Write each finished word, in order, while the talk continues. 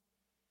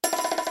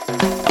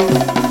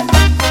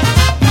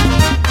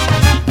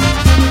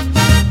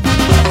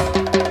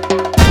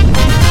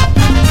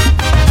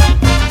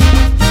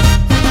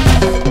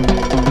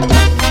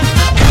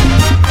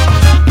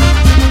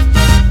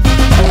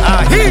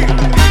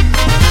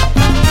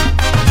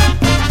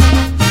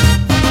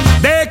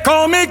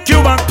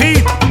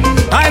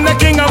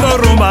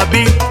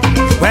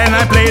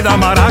play the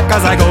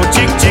maracas, I go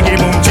chick, chicky,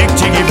 boom, chick,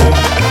 chicky, boom.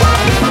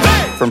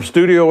 Hey! From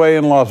Studio A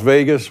in Las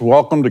Vegas,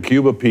 welcome to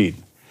Cuba Pete.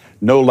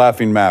 No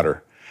laughing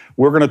matter.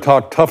 We're going to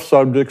talk tough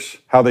subjects,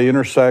 how they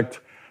intersect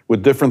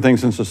with different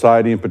things in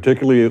society, and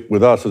particularly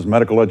with us as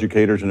medical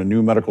educators in a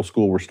new medical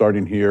school we're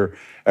starting here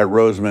at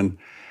Roseman.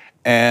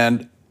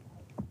 And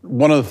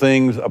one of the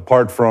things,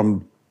 apart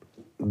from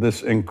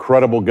this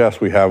incredible guest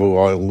we have, who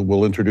I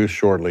will introduce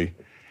shortly,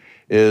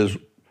 is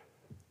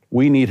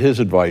we need his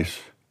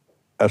advice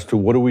as to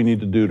what do we need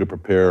to do to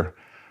prepare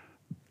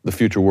the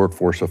future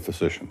workforce of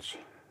physicians.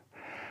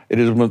 It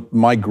is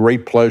my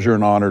great pleasure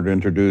and honor to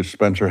introduce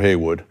Spencer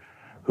Haywood,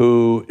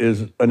 who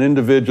is an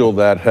individual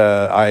that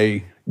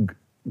I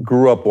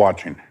grew up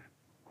watching.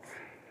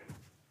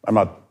 I'm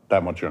not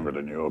that much younger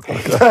than you, okay?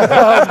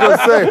 I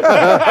was going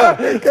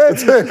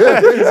to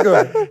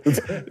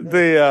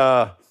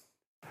say.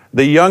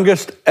 The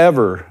youngest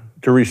ever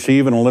to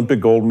receive an Olympic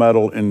gold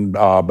medal in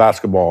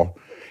basketball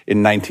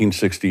in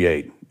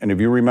 1968. And if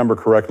you remember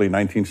correctly,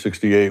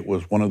 1968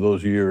 was one of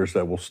those years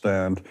that will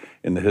stand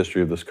in the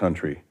history of this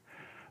country.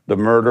 The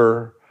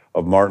murder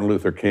of Martin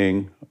Luther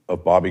King,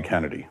 of Bobby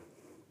Kennedy.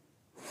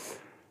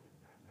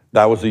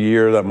 That was the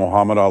year that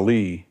Muhammad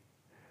Ali,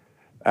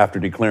 after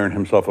declaring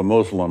himself a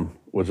Muslim,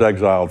 was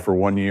exiled for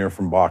 1 year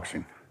from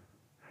boxing.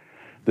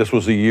 This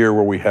was a year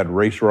where we had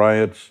race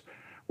riots,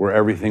 where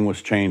everything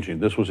was changing.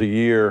 This was a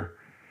year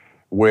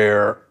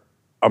where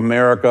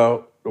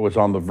America was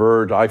on the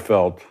verge, I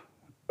felt,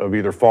 of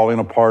either falling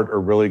apart or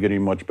really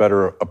getting much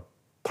better, a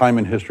time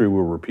in history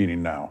we're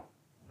repeating now.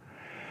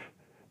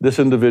 This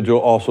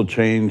individual also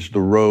changed the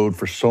road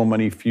for so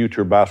many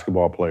future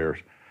basketball players,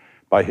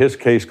 by his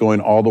case going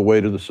all the way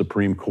to the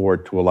Supreme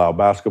Court to allow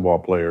basketball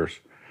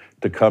players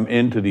to come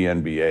into the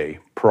NBA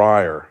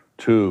prior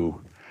to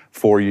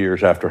 4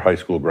 years after high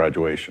school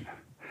graduation.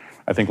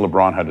 I think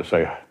LeBron had to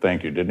say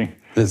thank you, didn't he?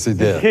 Yes, he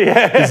did.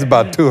 Yeah. He's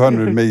about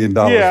 $200 million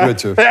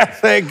richer.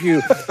 Thank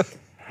you.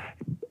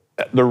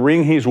 The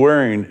ring he's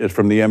wearing is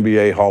from the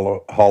NBA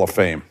Hall of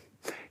Fame.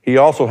 He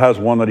also has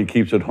one that he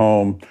keeps at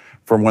home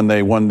from when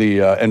they won the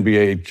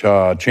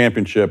NBA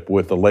championship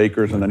with the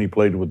Lakers, and then he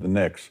played with the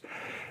Knicks.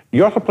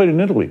 You also played in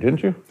Italy,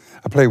 didn't you?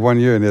 I played 1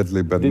 year in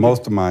Italy, but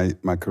most of my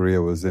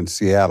career was in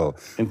Seattle.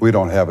 We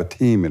don't have a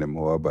team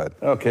anymore,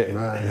 but Okay.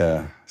 Right.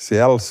 yeah,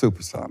 Seattle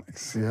Supersonics.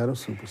 Seattle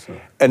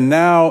Supersonics. And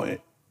now,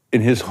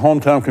 in his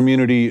hometown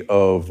community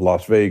of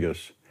Las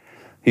Vegas,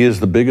 he is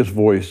the biggest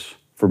voice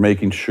for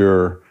making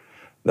sure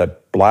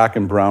that black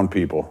and brown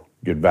people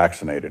get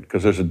vaccinated.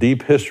 Because there's a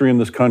deep history in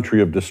this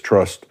country of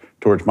distrust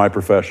towards my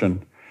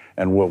profession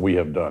and what we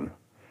have done.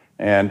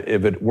 And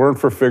if it weren't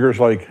for figures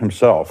like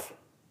himself,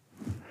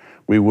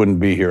 we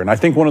wouldn't be here. And I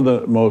think one of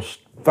the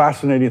most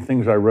fascinating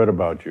things I read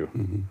about you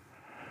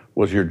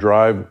was your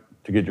drive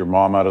to get your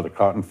mom out of the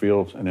cotton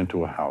fields and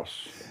into a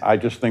house. I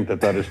just think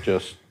that is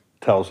just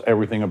tells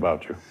everything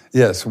about you.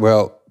 Yes,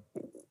 well,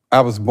 I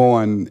was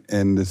born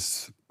in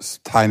this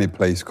tiny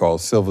place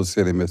called Silver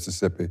City,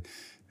 Mississippi.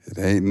 It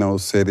ain't no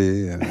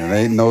city, and it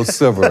ain't no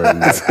silver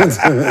in it.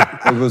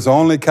 It was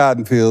only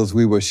cotton fields.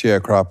 We were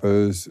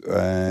sharecroppers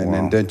and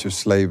indentured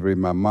slavery.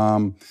 My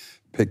mom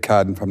picked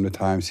cotton from the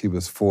time she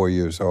was 4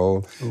 years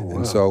old. Oh, wow.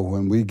 And so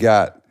when we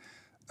got,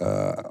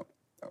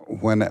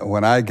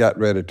 when I got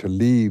ready to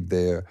leave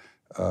there,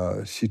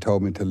 she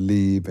told me to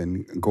leave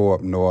and go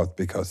up north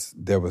because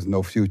there was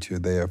no future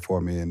there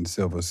for me in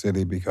Silver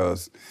City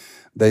because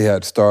they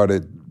had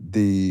started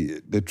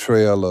the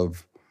trail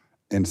of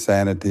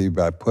insanity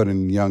by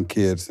putting young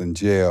kids in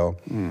jail,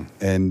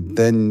 and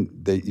then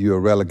you're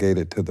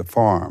relegated to the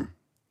farm.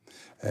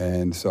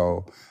 And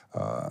so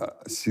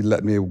she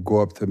let me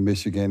go up to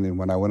Michigan, and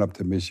when I went up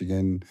to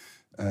Michigan,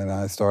 and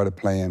I started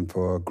playing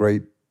for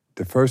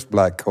the first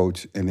black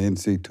coach in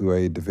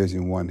NCAA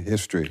Division I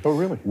history. Oh,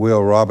 really?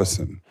 Will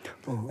Robinson.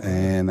 Oh,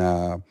 and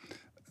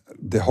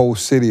the whole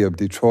city of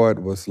Detroit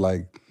was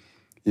like,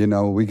 you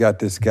know, we got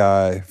this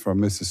guy from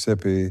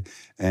Mississippi,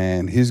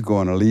 and he's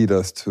going to lead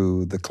us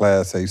to the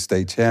Class A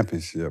state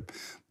championship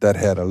that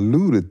had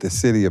eluded the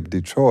city of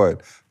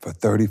Detroit for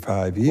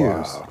 35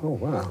 years. Wow. Oh,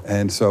 wow.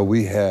 And so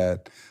we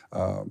had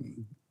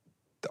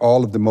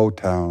all of the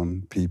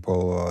Motown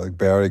people,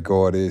 Barry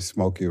Gordy,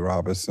 Smokey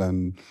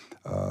Robinson,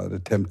 the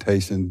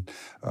Temptations,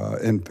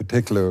 in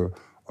particular,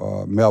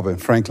 Melvin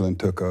Franklin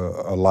took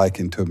a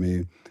liking to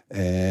me,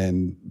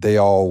 and they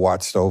all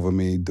watched over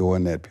me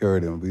during that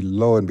period. And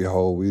lo and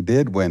behold, we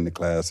did win the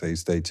Class A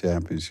state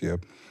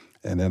championship.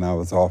 And then I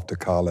was off to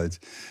college.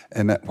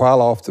 And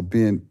while off to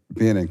being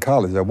in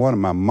college, I wanted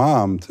my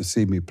mom to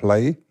see me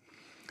play.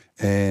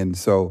 And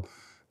so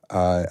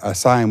I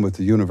signed with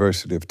the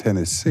University of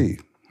Tennessee,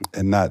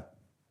 and not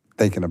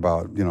thinking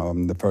about, you know,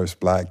 I'm the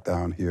first black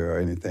down here or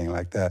anything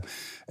like that.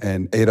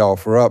 And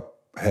Adolph Rupp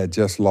had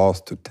just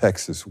lost to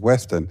Texas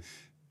Western,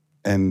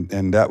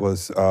 and that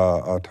was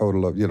a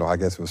total of, you know, I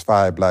guess it was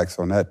 5 blacks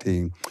on that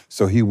team.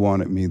 So he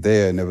wanted me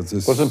there, and there was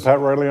this... Wasn't Pat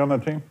Riley on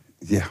that team?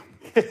 Yeah.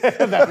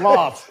 That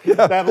loss.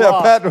 Yeah,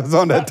 Pat was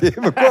on that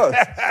team, of course.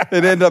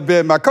 It ended up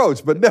being my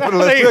coach, but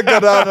nevertheless, we'll go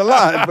down the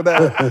line for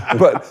that.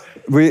 But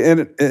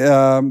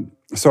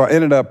So I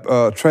ended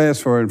up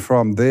transferring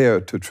from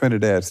there to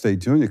Trinidad State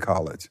Junior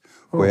College,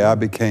 where I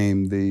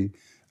became the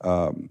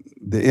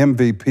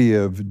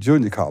MVP of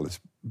junior college.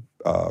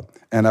 But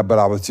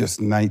I was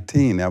just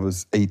 19. I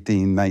was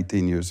 18,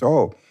 19 years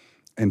old.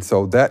 And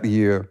so that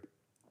year,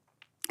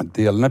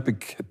 the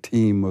Olympic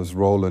team was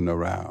rolling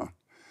around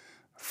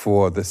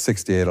for the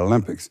 68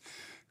 Olympics.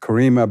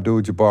 Kareem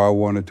Abdul-Jabbar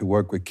wanted to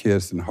work with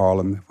kids in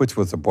Harlem, which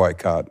was a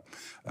boycott.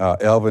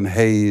 Elvin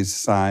Hayes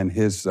signed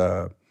his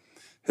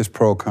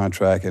pro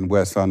contract, and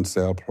Wes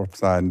Unseld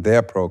signed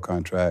their pro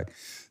contract,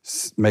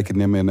 making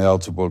them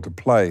ineligible to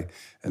play.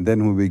 And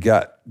then when we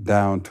got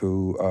down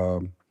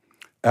to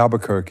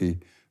Albuquerque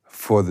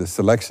for the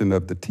selection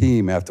of the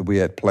team after we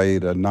had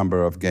played a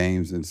number of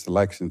games and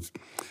selections,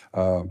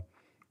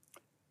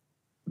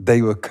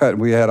 they were cut.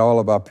 We had all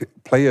of our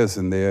players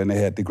in there, and they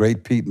had the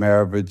great Pete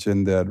Maravich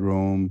in that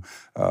room,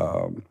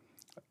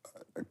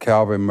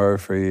 Calvin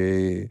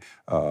Murphy,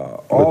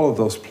 all of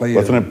those players.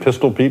 Wasn't it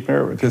Pistol Pete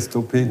Maravich?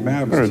 Pistol Pete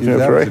Maravich. He was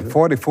That's averaging right.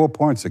 44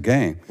 points a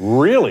game.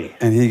 Really?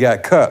 And he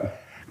got cut.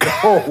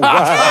 Oh,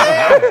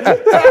 wow.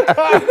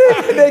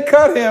 They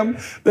cut him.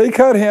 They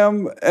cut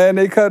him, and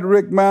they cut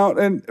Rick Mount.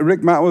 And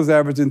Rick Mount was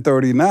averaging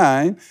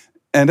 39,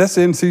 and that's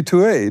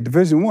NC2A,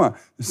 Division I.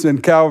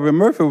 And Calvin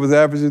Murphy was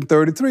averaging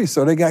 33,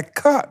 so they got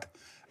cut.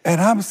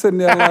 And I'm sitting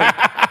there like,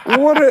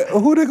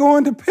 who they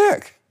going to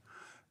pick?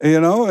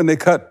 You know, and they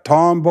cut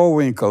Tom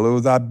Bowinkle. It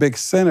was our big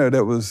center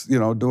that was,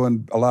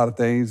 doing a lot of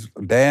things.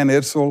 Dan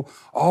Itzel,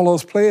 all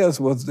those players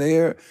was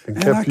there.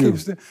 And I keep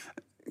saying,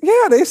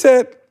 yeah, they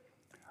said,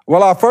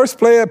 well, our first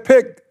player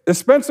picked is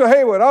Spencer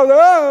Haywood. I was like,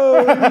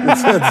 oh.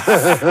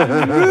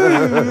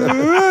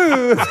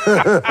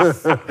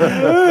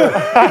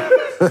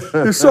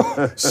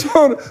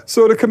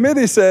 So the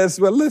committee says,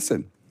 well,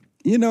 listen,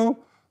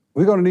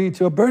 we're going to need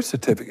your birth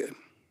certificate.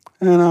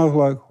 And I was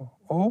like,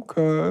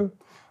 okay.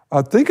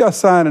 I think I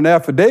signed an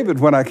affidavit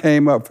when I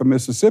came up from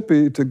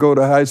Mississippi to go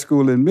to high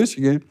school in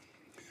Michigan.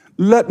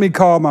 Let me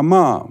call my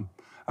mom.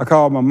 I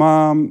called my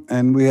mom,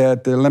 and we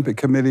had the Olympic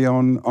Committee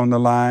on the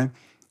line.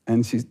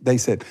 And they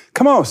said,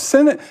 come on,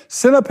 send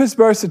up his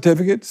birth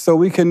certificate so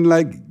we can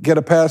get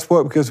a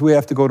passport, because we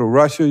have to go to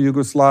Russia,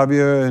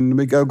 Yugoslavia, and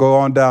we gotta go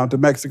on down to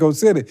Mexico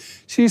City.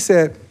 She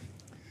said,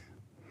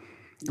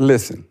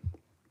 listen,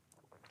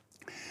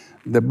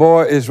 the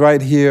boy is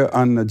right here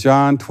on the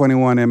John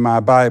 21 in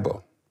my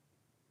Bible,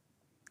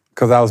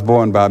 because I was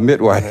born by a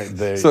midwife.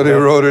 So they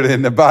wrote it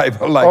in the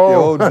Bible like the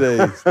old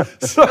days.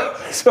 So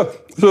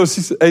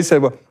they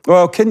said,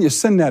 well, can you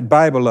send that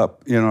Bible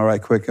up,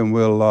 right quick, and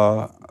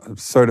we'll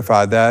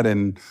certify that,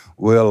 and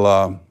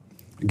we'll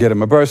get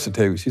him a birth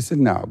certificate. She said,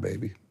 no,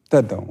 baby,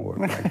 that don't work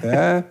like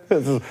that.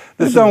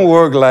 This don't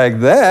work like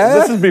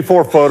that. This is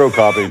before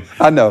photocopying.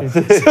 I know.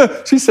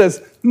 So she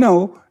says,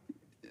 no,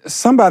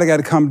 somebody got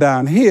to come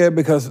down here,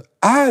 because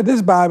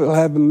this Bible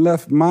haven't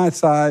left my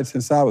side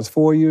since I was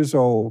 4 years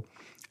old,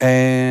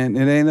 and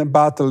it ain't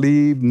about to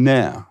leave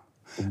now.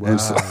 Wow.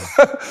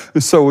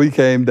 And so we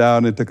came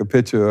down and took a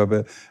picture of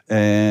it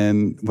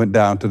and went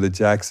down to the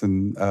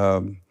Jackson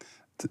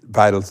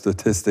vital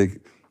statistic,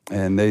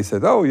 and they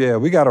said, oh yeah,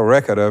 we got a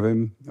record of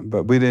him,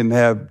 but they didn't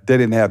have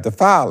the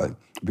filing,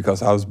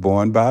 because I was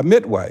born by a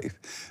midwife.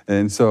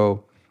 And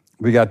so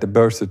we got the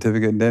birth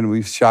certificate, and then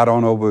we shot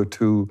on over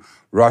to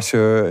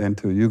Russia and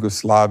to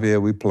Yugoslavia.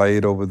 We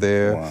played over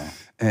there. Wow.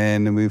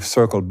 And then we've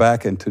circled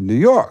back into New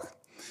York.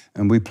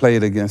 And we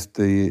played against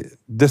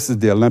this is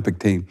the Olympic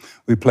team.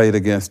 We played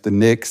against the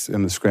Knicks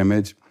in the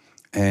scrimmage,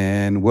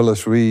 and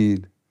Willis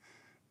Reed,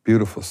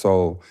 beautiful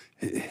soul,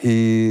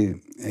 he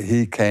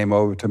came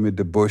over to me,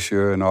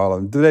 DeBusschere and all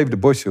of them. Dave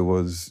DeBusschere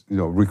was,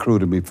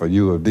 recruited me for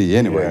U of D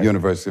anyway, yeah.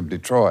 University of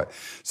Detroit.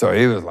 So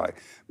he was like,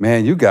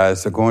 man, you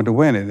guys are going to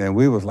win it. And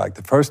we was like,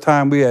 the first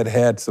time we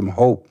had some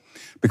hope,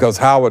 because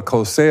Howard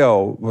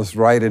Cosell was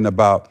writing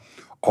about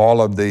all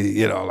of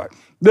the,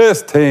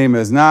 this team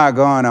is not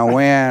going to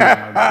win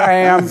a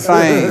damn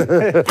thing.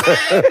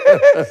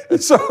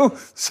 So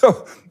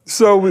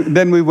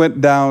then we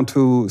went down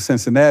to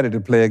Cincinnati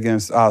to play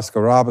against Oscar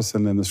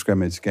Robertson in the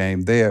scrimmage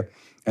game there.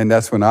 And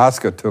that's when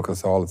Oscar took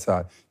us all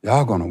aside.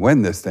 Y'all going to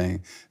win this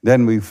thing.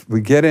 Then we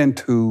get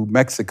into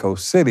Mexico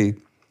City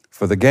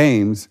for the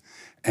games,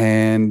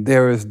 and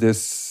there is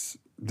this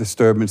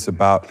disturbance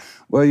about,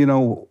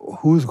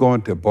 who's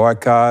going to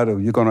boycott, or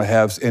you're going to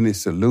have any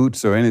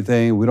salutes or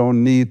anything. We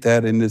don't need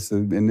that in this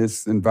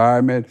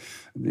environment.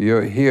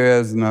 You're here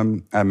as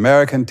an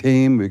American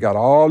team. We got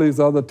all these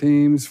other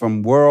teams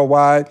from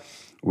worldwide.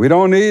 We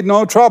don't need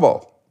no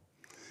trouble.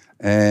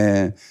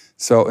 And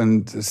so,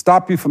 and to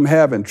stop you from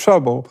having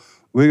trouble,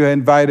 we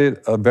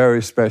invited a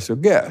very special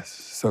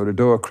guest. So the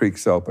door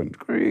creaks open,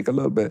 a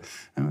little bit,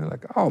 and we're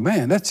like, oh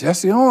man, that's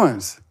Jesse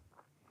Owens.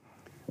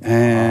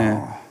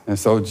 And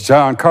so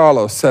John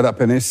Carlos sat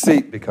up in his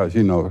seat, because,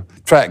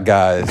 track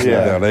guys,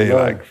 they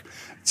like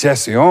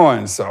Jesse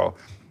Owens.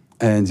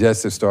 And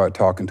Jesse started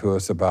talking to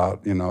us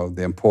about,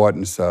 the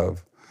importance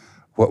of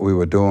what we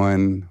were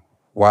doing,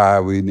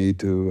 why we need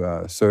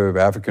to serve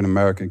African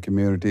American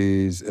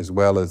communities as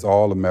well as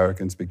all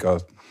Americans,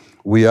 because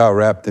we are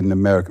wrapped in the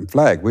American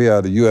flag. We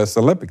are the U.S.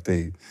 Olympic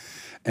team.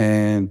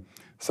 And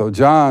so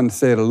John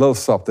said a little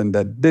something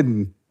that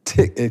didn't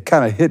tick, it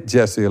kind of hit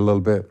Jesse a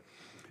little bit.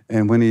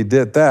 And when he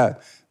did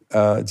that,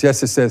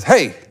 Jesse says,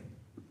 hey,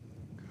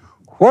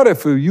 what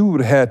if you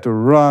would have had to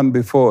run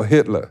before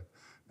Hitler?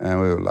 And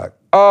we were like,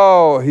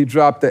 oh, he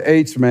dropped the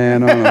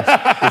H-man on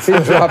us. He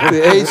dropped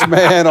the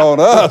H-man on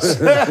us.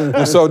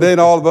 And so then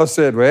all of us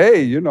said, well,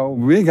 hey,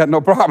 we ain't got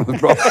no problems,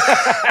 bro.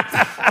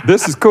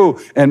 This is cool.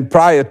 And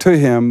prior to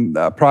him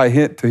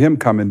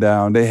coming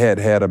down, they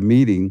had a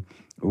meeting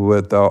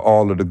with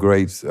all of the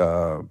greats,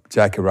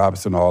 Jackie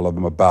Robinson, all of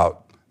them, about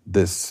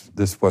this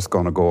what's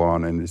going to go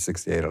on in the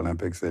 '68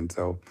 Olympics. And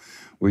so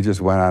we just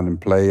went out and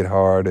played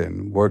hard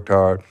and worked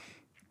hard.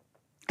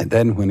 And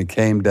then when it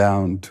came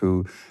down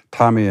to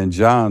Tommy and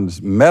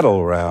John's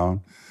medal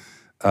round,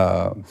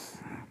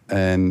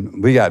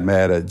 and we got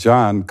mad at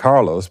John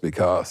Carlos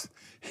because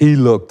he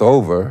looked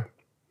over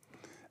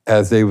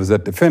as they was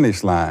at the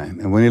finish line.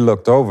 And when he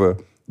looked over,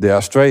 the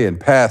Australian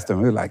passed him.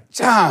 We were like,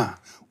 John,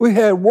 we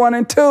had 1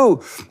 and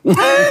 2.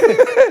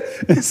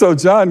 And so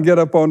John get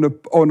up on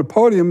the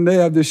podium, they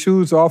have the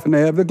shoes off and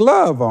they have the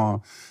glove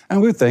on.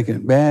 And we're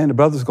thinking, man, the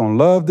brother's gonna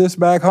love this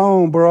back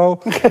home,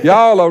 bro.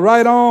 Y'all are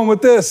right on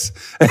with this.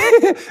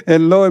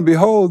 And lo and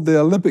behold, the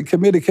Olympic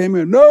Committee came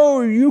in,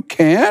 no, you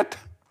can't.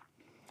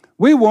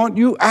 We want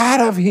you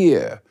out of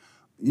here.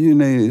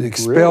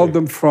 Expelled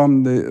them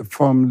from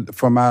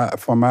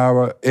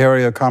our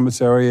area,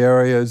 commissary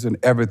areas and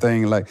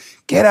everything. Like,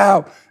 get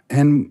out,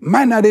 and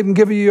might not even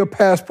give you your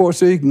passport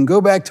so you can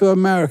go back to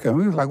America. And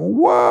we was like,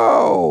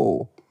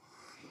 whoa.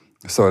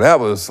 So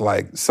that was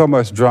like so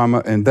much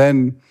drama. And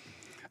then,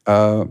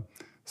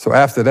 so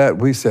after that,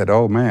 we said,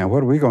 oh man,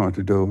 what are we going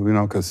to do?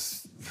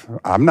 Because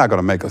I'm not going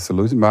to make a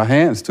solution. My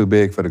hand's too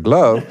big for the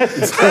glove.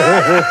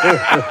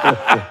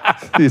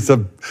 These are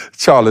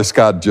Charlie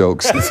Scott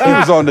jokes. He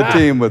was on the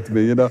team with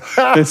me,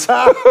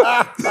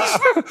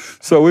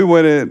 So we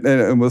went in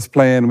and was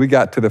playing. We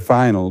got to the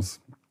finals.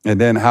 And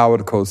then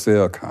Howard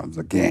Cosell comes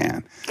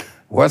again.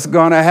 What's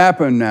going to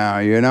happen now?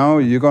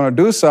 You're going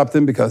to do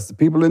something because the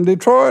people in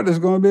Detroit is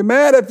going to be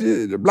mad at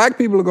you. The black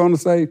people are going to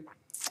say,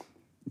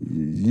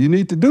 you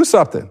need to do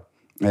something.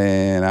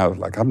 And I was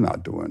like, I'm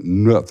not doing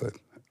nothing.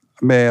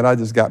 Man, I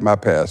just got my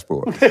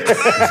passport.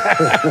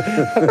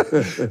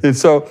 And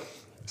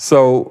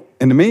so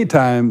in the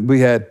meantime, we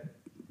had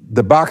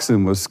the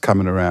boxing was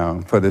coming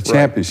around for the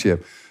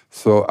championship.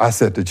 So I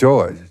said to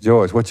George,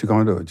 what you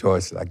gonna do?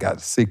 George said, I got a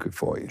secret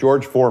for you.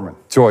 George Foreman,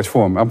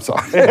 I'm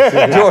sorry.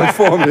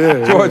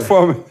 George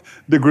Foreman,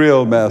 the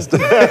grill master.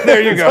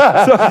 There you go.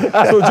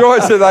 So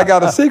George said, I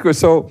got a secret.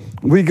 So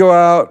we go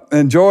out,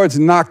 and George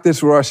knocked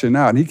this Russian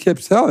out. And he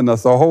kept telling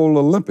us the whole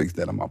Olympics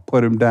that I'm gonna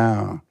put him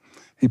down.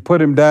 He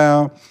put him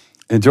down,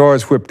 and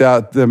George whipped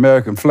out the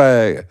American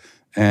flag.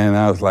 And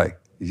I was like,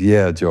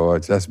 yeah,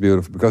 George, that's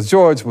beautiful. Because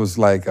George was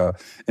like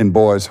in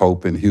Boys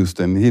Hope in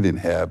Houston. He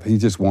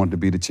just wanted to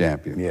be the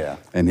champion. Yeah.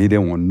 And he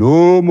didn't want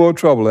no more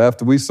trouble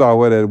after we saw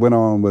what it went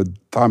on with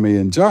Tommy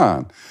and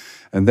John.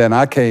 And then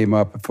I came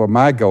up for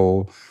my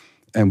goal,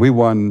 and we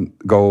won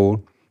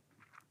gold.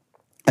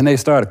 And they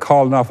started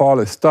calling off all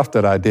this stuff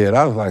that I did.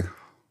 I was like,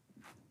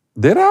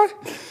 did I?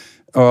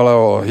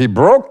 Well, he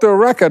broke the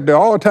record, the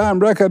all-time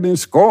record in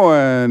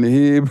scoring.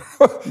 He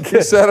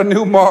set a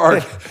new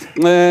mark.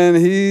 And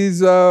he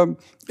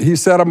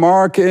set a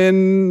mark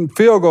in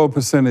field goal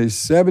percentage,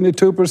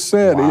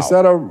 72%. Wow. He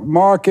set a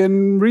mark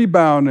in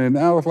rebounding.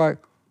 I was like,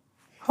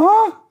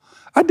 huh?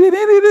 I did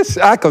any of this?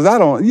 Because I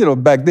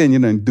don't, back then you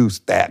didn't do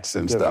stats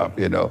and stuff,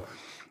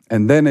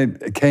 And then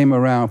it came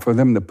around for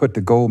them to put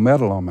the gold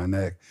medal on my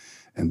neck.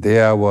 And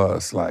there I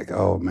was like,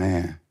 oh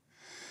man,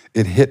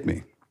 it hit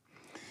me.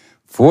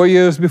 4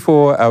 years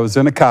before, I was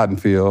in a cotton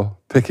field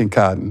picking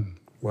cotton.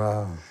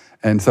 Wow.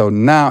 And so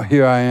now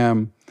here I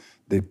am.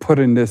 They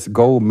putting this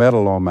gold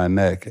medal on my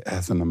neck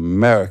as an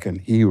American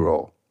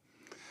hero.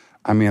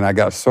 I mean, I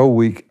got so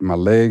weak, my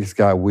legs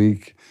got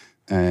weak.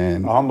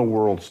 And on the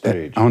world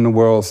stage. On the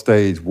world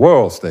stage.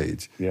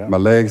 Yeah. My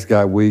legs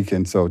got weak,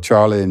 and so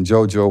Charlie Scott and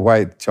JoJo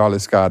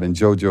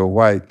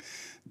White,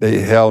 they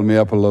held me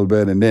up a little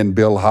bit, and then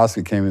Bill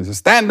Hosky came in and said,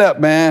 stand up,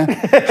 man.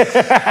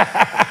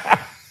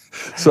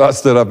 So I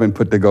stood up and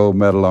put the gold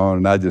medal on,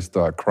 and I just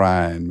started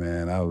crying,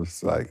 man. I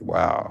was like,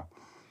 wow,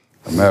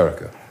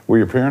 America. Were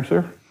your parents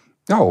there?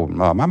 No,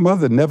 my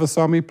mother never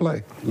saw me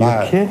play.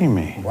 You're kidding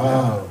me.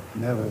 Wow,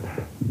 never.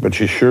 But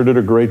she sure did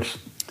a great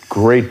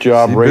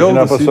job raising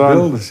up a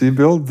son. She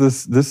built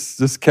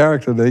this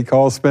character they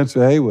call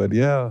Spencer Haywood.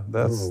 Yeah,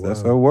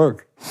 that's her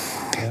work.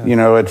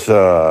 Yeah. It's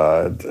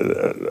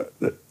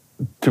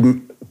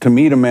to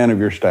meet a man of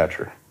your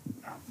stature.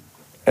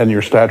 And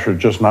your stature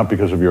just not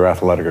because of your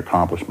athletic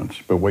accomplishments,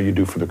 but what you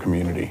do for the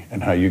community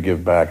and how you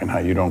give back and how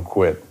you don't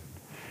quit.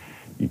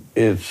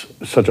 It's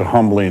such a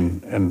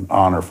humbling and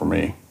honor for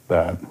me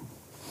that,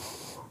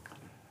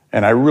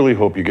 and I really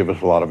hope you give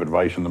us a lot of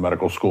advice in the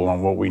medical school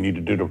on what we need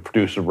to do to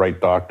produce the right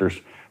doctors,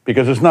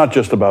 Because it's not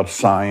just about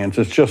science.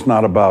 It's just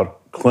not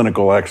about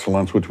clinical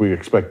excellence, which we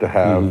expect to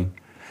have.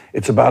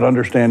 It's about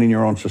understanding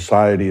your own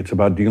society. It's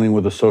about dealing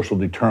with the social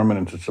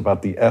determinants. It's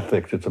about the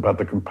ethics. It's about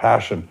the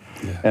compassion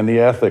and the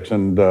ethics.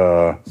 And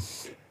Lou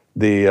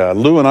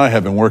and I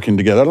have been working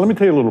together. Let me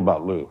tell you a little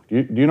about Lou.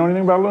 Do you know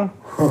anything about Lou?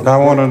 I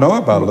want to know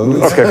about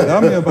Lou. Okay.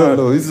 Tell me about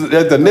Lou. He's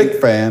the Knick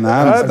fan.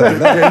 I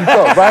understand that. There you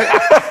go, right?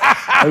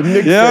 A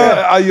Knick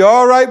fan. Are you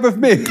all right with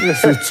me?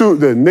 So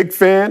the Knick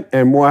fan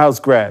and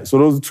Morehouse grad. So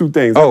those are two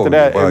things. Oh, After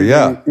that, well,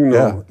 everything, you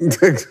know.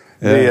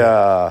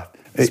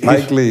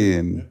 Spike Lee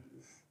and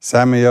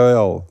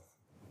Samuel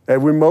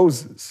Edwin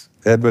Moses.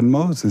 Edwin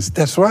Moses.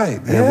 That's right.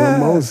 Edwin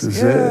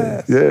Moses,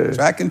 yeah.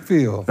 Track and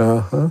field.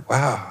 Uh-huh.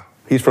 Wow.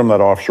 He's from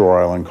that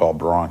offshore island called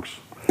Bronx.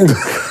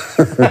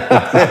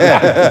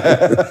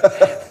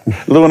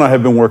 Lou and I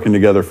have been working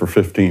together for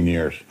 15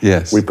 years.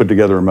 Yes. We put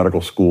together a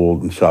medical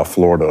school in South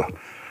Florida.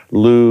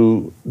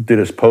 Lou did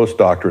his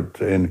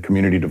postdoctorate in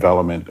community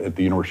development at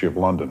the University of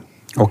London.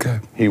 Okay.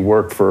 He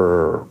worked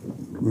for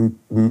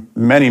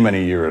many,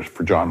 many years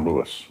for John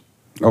Lewis.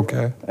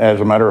 Okay. As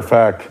a matter of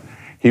fact,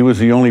 he was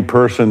the only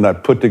person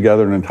that put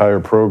together an entire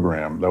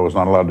program that was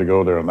not allowed to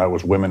go there, and that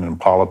was women in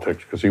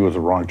politics, because he was the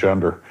wrong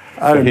gender.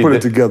 I didn't put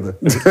it together.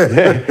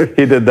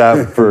 He did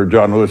that for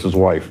John Lewis's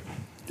wife.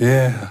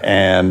 Yeah.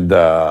 And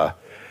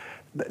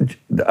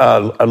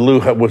Lou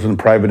was in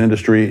private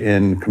industry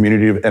in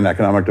community and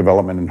economic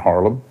development in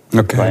Harlem,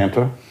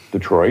 Atlanta,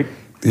 Detroit.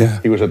 Yeah.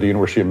 He was at the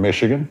University of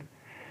Michigan.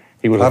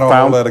 He was I don't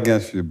hold that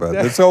against you, but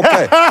it's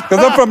okay. Because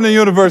I'm from the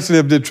University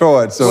of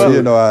Detroit, so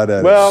you know how that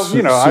is. Well,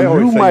 you know, I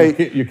always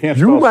say you can't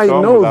spell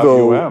scum without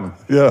UM.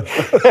 Yeah.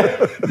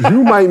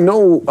 You might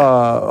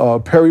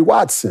know Perry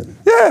Watson.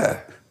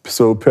 Yeah.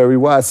 So Perry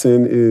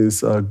Watson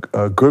is a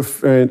good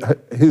friend.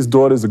 His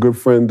daughter is a good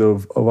friend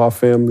of our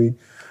family,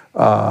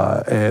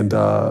 and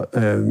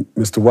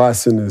Mr.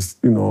 Watson is,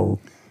 you know,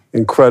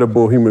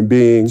 incredible human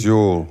being.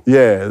 Jewel.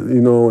 Yeah, you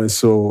know, and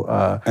so.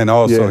 And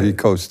also, yeah. he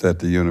coached at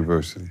the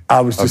University. I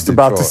was just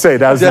about to say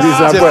that's the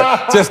reason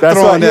just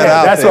throwing that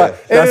out there.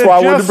 That's why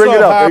I wanted to bring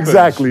it up.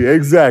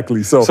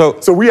 Exactly.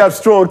 So we have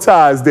strong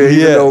ties there.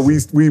 Even though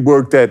we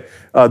worked at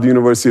the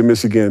University of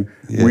Michigan,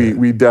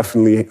 we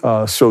definitely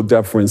show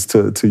deference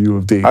to U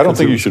of D. I don't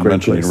think you should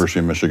mention the University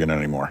of Michigan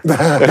anymore. You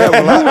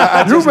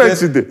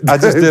mentioned it. I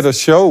just did a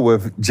show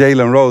with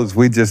Jalen Rose.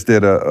 We just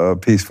did a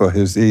piece for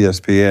his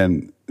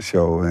ESPN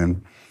show,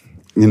 and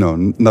you know,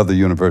 another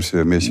University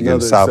of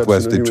Michigan,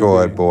 Southwest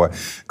Detroit boy.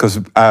 Because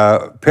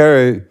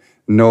Perry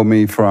know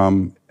me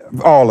from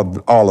all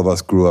of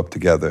us grew up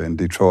together in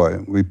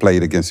Detroit. We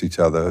played against each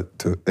other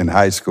in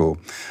high school,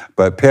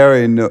 but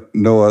Perry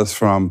know us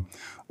from.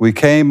 We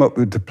came up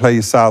to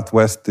play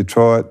Southwest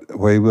Detroit,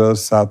 where he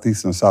was,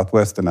 Southeastern,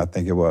 Southwestern, I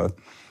think it was,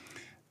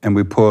 and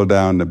we pulled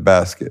down the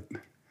basket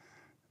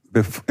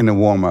in the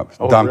warm-up,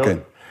 dunking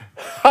in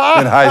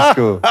high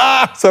school.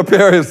 So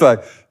Perry's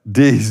like,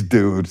 these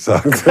dudes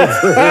are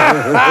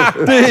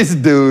nerve-wracking.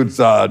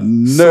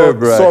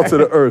 Salt of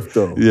the earth,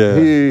 though. Yeah.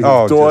 His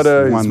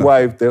daughter, his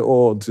wife, they're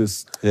all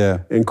just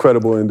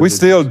incredible individuals. We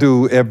still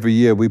do every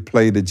year. We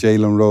play the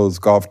Jalen Rose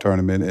golf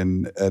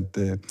tournament at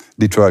the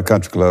Detroit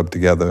Country Club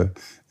together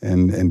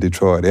in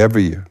Detroit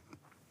every year.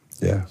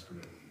 Yeah.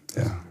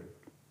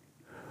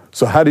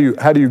 So how do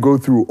you go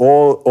through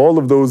all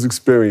of those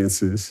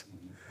experiences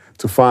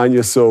to find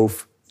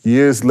yourself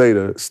years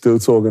later still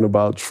talking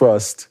about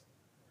trust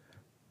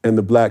in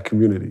the Black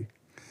community?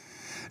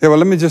 Yeah, well,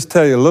 let me just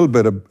tell you a little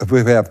bit, if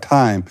we have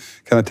time,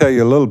 can I tell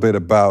you a little bit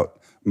about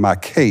my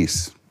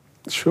case?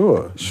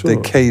 Sure. The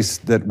case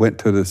that went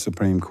to the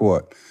Supreme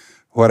Court.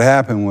 What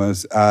happened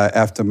was,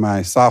 after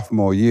my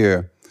sophomore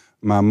year,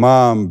 my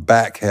mom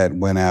back had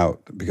went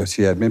out because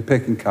she had been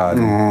picking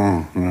cotton,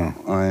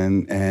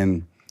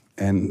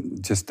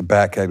 and just the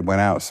back had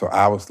went out. So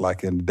I was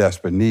like in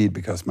desperate need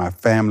because my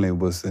family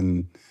was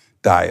in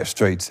dire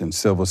straits in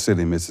Silver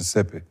City,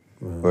 Mississippi,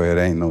 where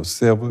it ain't no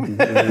silver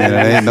and it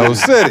ain't no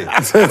city.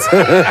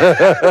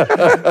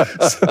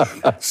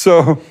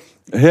 so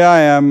here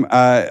I am.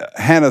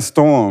 Hannah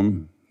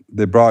Storm,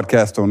 the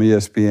broadcast on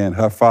ESPN,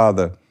 her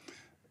father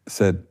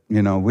said,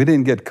 you know, we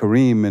didn't get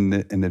Kareem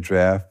in the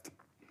draft.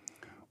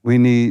 We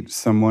need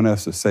someone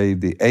else to save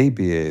the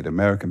ABA, the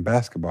American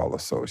Basketball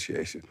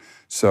Association.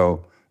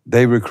 So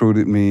they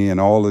recruited me,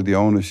 and all of the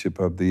ownership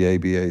of the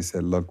ABA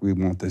said, look, we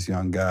want this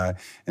young guy,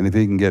 and if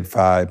he can get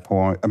 7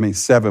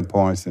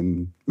 points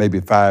and maybe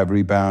 5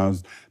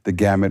 rebounds, the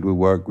gamut would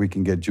work. We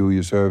can get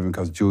Julius Erving,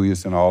 because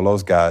Julius and all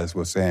those guys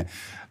were saying,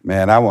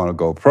 man, I want to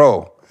go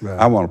pro. Right.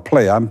 I want to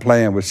play. I'm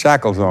playing with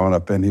shackles on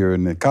up in here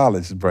in the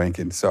college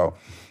ranking. So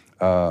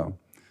I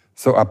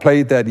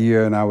played that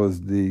year, and I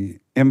was the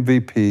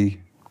MVP,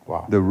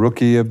 the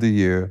Rookie of the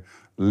Year,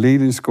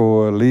 leading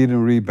scorer, leading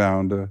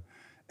rebounder,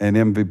 and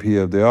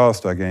MVP of the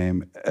All-Star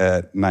game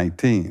at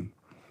 19.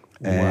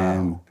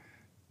 And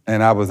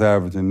I was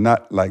averaging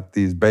not like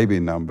these baby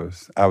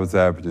numbers. I was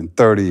averaging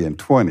 30 and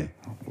 20.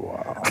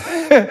 Wow.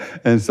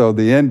 And so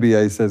the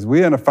NBA says,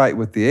 we're in a fight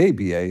with the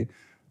ABA.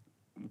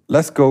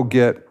 Let's go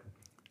get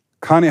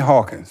Connie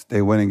Hawkins.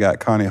 They went and got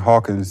Connie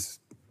Hawkins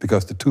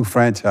because the two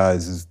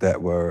franchises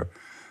that were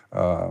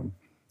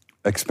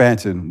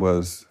expansion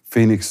was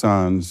Phoenix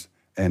Suns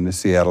and the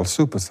Seattle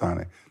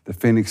Supersonics. The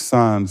Phoenix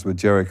Suns with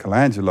Jerry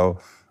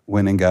Colangelo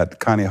went and got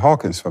Connie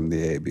Hawkins from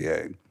the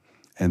ABA.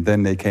 And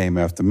then they came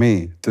after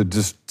me to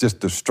just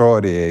destroy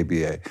the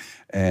ABA.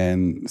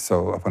 And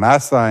so when I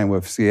signed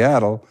with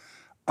Seattle,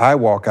 I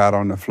walk out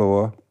on the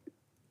floor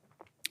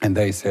and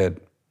they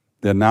said,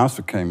 the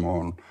announcer came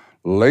on,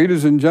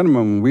 ladies and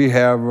gentlemen, we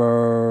have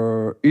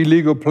an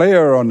illegal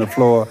player on the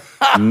floor,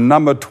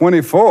 number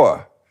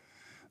 24.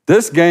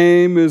 This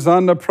game is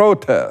under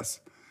protest.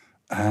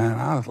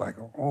 And I was like,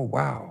 oh,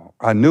 wow.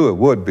 I knew it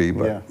would be,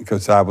 but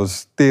because I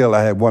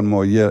had one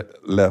more year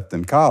left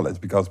in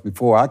college, because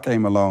before I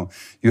came along,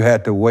 you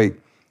had to wait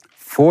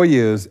 4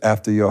 years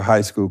after your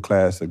high school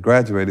class had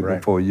graduated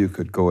before you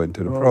could go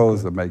into the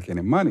pros or make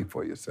any money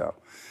for yourself.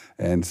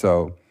 And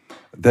so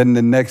then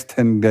the next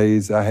 10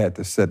 days I had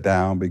to sit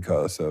down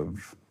because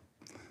of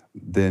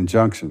the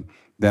injunction.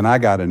 Then I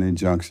got an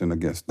injunction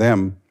against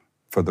them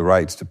for the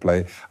rights to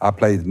play. I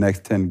played the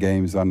next 10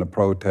 games under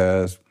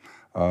protest,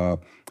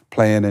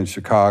 playing in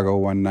Chicago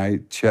one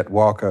night. Chet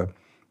Walker,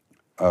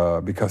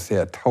 because he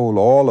had told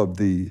all of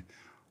the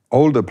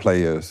older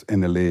players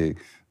in the league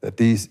that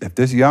if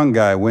this young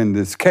guy wins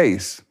this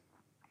case,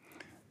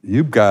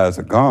 you guys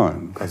are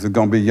gone, because there's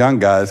going to be young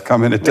guys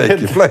coming to take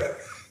your place.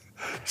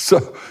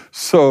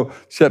 So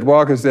Chet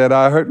Walker said,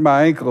 I hurt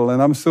my ankle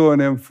and I'm suing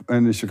him.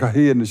 And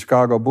he and the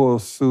Chicago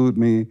Bulls sued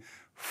me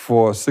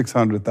for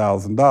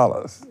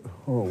 $600,000.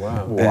 Oh,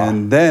 wow.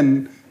 And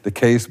then the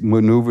case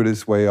maneuvered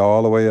its way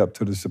all the way up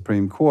to the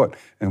Supreme Court.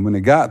 And when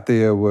it got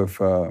there with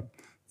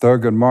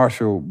Thurgood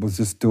Marshall was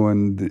just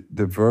doing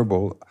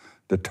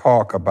the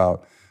talk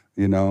about,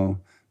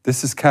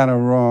 this is kind of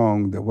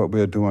wrong that what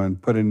we're doing,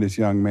 putting this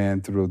young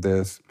man through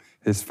this.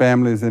 His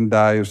family's in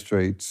dire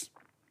straits.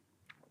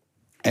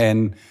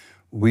 And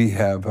we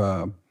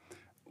allow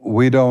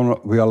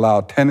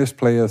tennis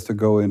players to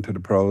go into the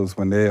pros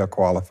when they are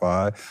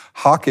qualified,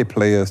 hockey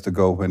players to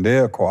go when they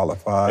are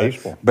qualified,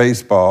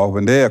 baseball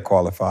when they are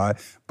qualified,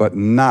 but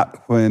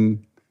not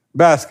when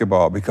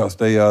basketball, because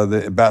they are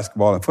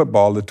basketball and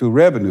football, the two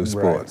revenue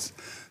sports.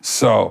 Right.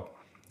 So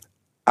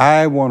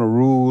I want to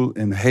rule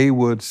in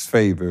Haywood's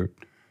favor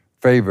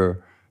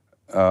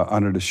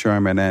under the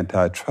Sherman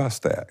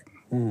Antitrust Act.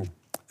 Mm.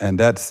 And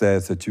that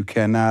says that you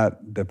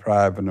cannot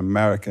deprive an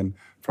American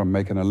from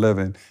making a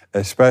living,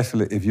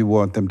 especially if you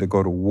want them to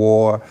go to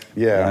war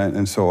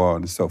and so on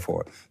and so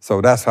forth.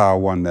 So that's how I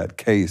won that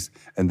case.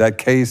 And that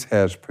case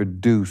has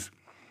produced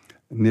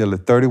nearly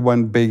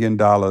 $31 billion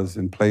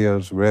in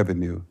players'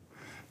 revenue.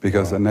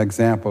 Because an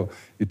example,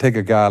 you take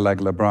a guy like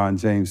LeBron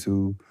James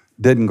who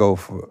didn't go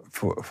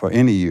for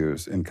any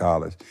years in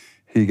college.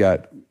 He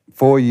got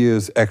 4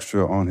 years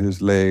extra on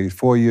his legs,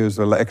 4 years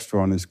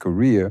extra on his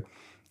career,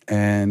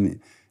 and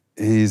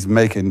he's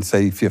making,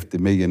 say, $50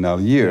 million a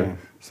year. Yeah.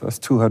 So that's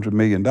 $200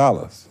 million.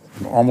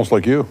 Almost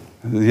like you.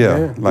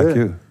 Yeah, like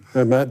you.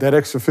 And that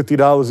extra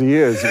 $50 a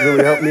year has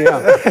really helped me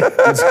out.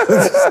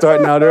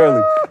 Starting out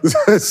early.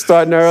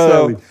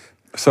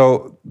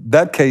 So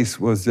that case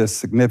was just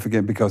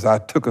significant because I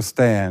took a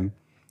stand,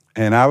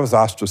 and I was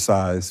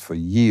ostracized for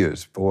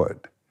years for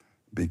it,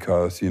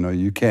 because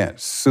you can't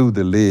sue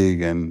the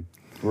league and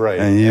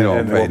you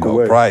don't pay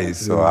no price.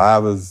 So I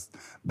was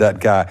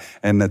that guy,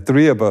 and the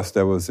three of us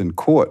that was in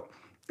court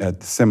at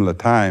the similar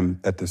time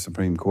at the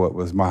Supreme Court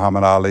was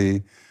Muhammad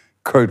Ali,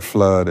 Curt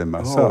Flood, and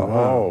myself.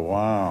 Oh,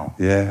 wow.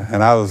 Yeah,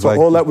 and I was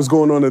so all that was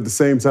going on at the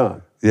same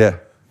time? Yeah.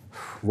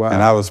 Wow.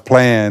 And I was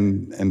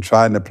playing and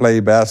trying to play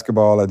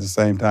basketball at the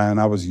same time.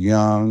 I was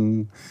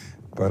young,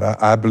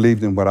 but I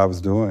believed in what I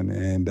was doing.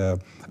 And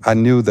I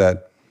knew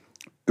that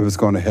it was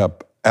going to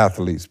help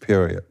athletes,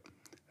 period,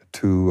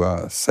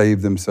 to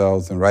save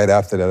themselves. And right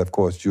after that, of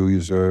course,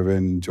 Julius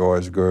Erving,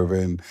 George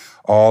Gervin,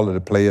 all of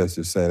the players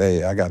just said,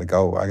 hey, I got to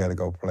go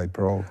play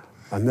pro.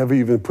 I never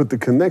even put the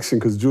connection,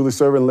 because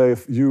Julius Erving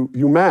left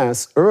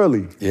UMass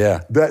early. Yeah.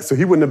 So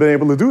he wouldn't have been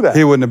able to do that.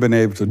 He wouldn't have been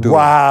able to do it.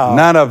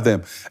 None of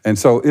them. And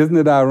so isn't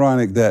it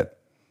ironic that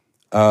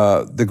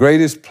the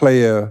greatest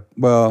player,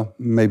 well,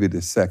 maybe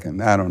the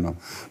second, I don't know,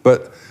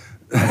 but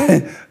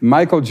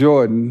Michael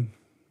Jordan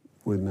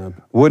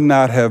would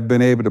not have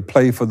been able to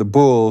play for the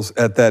Bulls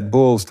at that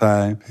Bulls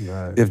time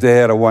if they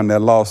had won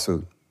that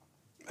lawsuit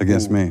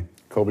against me.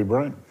 Kobe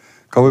Bryant,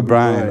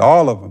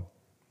 all of them.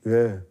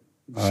 Yeah.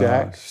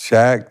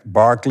 Shaq,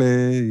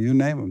 Barkley, you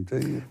name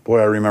them. Boy,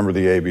 I remember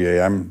the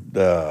ABA.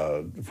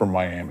 I'm from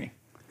Miami.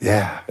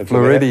 Yeah,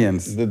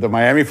 Floridians. The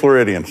Miami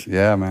Floridians.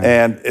 Yeah, man.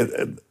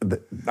 And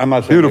I'm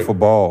not saying beautiful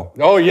ball.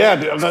 Oh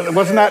yeah,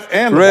 wasn't that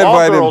and the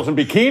ball girls in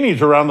bikinis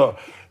around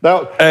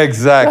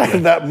exactly.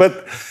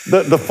 but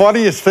the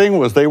funniest thing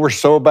was they were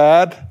so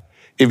bad.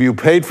 if you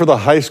paid for the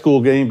high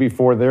school game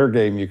before their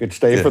game, you could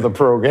stay for the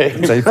pro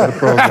game. Stay for the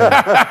pro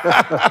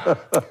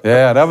game.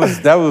 Yeah,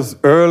 that was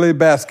early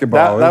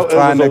basketball. That was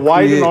a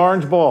white and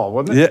orange ball,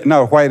 wasn't it? Yeah,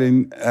 no,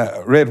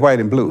 red, white,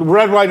 and blue.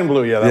 Red, white, and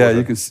blue. Yeah.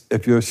 That was it.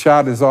 If your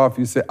shot is off,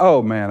 you say,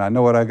 "Oh man, I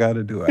know what I got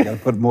to do. I got to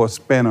put more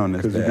spin on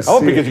this."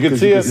 Because you could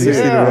see it. You can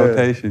see the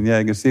rotation. Yeah,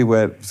 you can see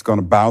where it's going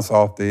to bounce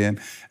off the end.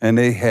 And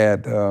they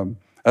had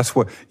that's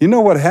what you know.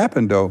 What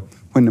happened though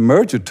when the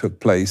merger took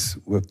place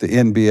with the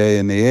NBA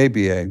and the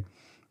ABA.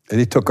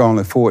 They took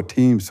only 4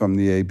 teams from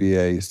the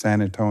ABA,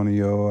 San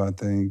Antonio, I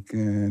think,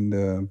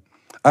 and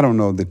I don't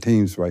know the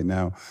teams right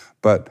now,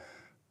 but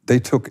they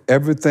took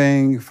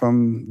everything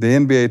from, the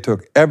NBA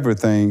took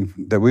everything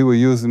that we were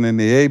using in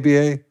the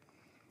ABA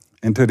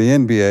into the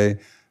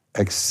NBA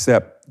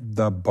except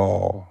the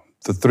ball.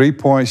 The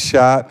three-point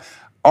shot,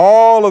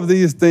 all of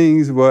these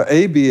things were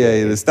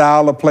ABA, the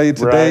style of play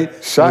today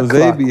Shot was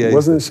clock. ABA.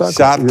 Wasn't it shot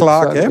clock? Shot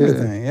Clock,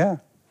 everything, yeah.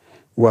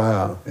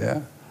 Wow.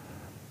 Yeah.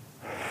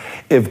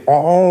 Of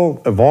all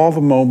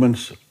the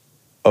moments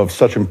of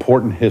such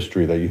important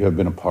history that you have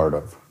been a part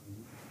of,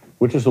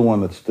 which is the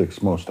one that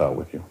sticks most out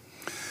with you?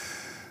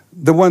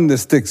 The one that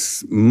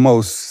sticks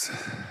most,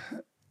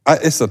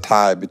 it's a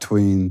tie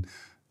between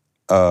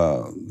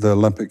the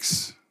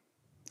Olympics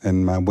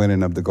and my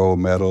winning of the gold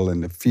medal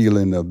and the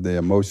feeling of the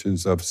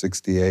emotions of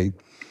 '68,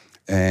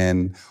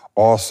 and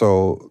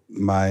also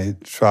my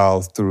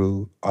trial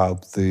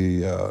throughout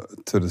to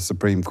the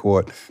Supreme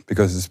Court,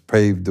 because it's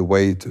paved the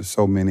way to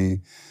so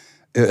many.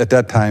 At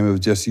that time, it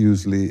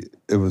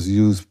was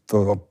used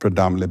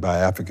predominantly by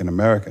African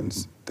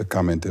Americans to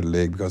come into the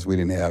league because we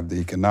didn't have the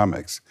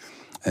economics.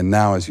 And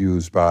now it's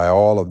used by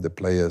all of the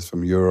players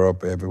from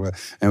Europe, everywhere.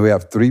 And we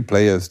have 3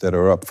 players that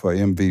are up for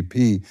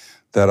MVP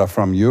that are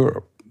from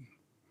Europe,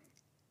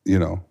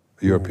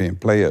 European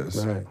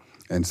players. Right.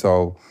 And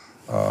so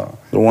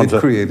The ones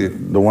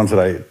that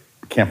I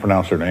can't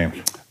pronounce their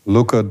names.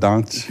 Luka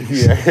Doncic.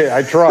 Yeah,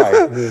 I try.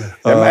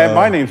 And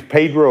my name's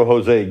Pedro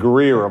Jose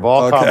Greer of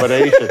all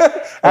combinations.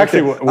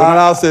 Actually, and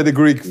I'll say the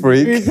Greek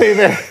freak.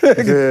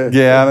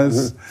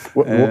 Giannis.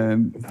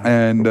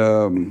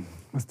 And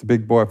what's the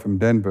big boy from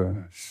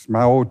Denver? It's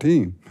my old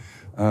team.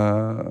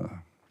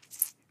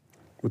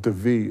 With the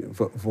V.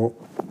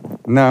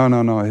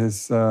 No.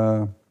 His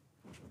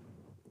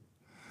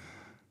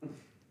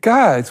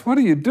guys, what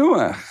are you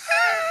doing?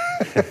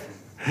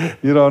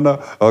 You don't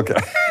know? Okay.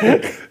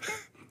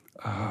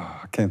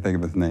 I can't think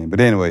of his name. But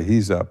anyway,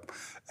 he's up.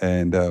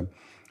 And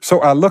so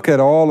I look at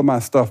all of my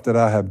stuff that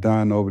I have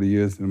done over the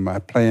years in my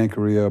playing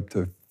career up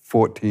to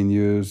 14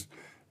 years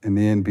in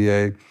the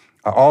NBA.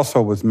 I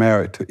also was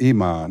married to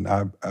Iman.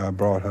 I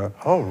brought her.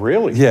 Oh,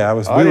 really? Yeah,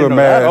 we were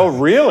married. That. Oh,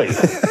 really?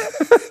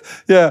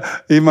 Yeah,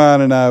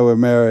 Iman and I were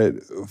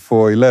married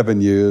for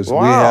 11 years.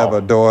 Wow. We have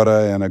a daughter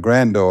and a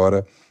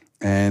granddaughter.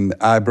 And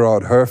I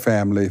brought her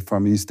family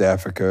from East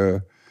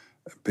Africa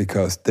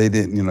because they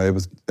didn't,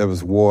 there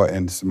was war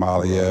in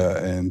Somalia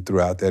and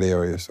throughout that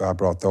area. So I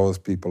brought those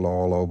people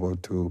all over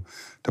to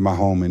my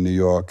home in New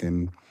York,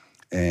 and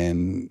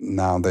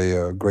now they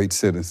are great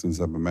citizens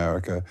of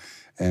America.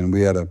 And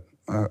we had a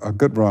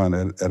good run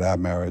at our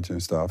marriage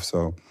and stuff.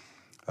 So,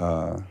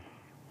 do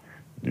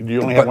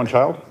you only have one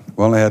child?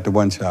 We only had the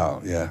one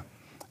child, yeah.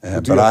 Do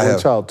you have one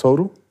child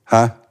total?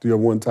 Huh? Do you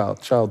have one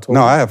child total?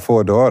 No, I have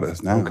 4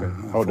 daughters now. Okay.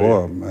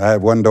 Four. I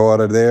have one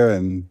daughter there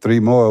and 3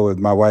 more with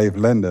my wife,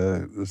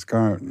 Linda, that's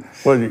current.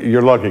 Well,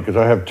 you're lucky because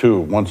I have 2.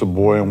 One's a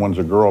boy and one's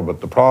a girl.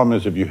 But the problem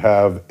is if you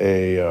have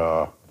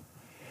an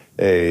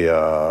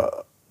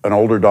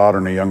older daughter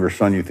and a younger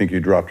son, you think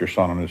you dropped your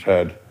son on his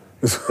head.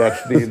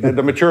 That's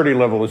the maturity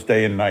level is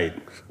day and night.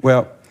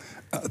 Well,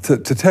 to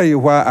tell you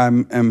why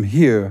I'm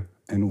here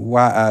and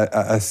why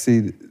I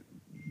see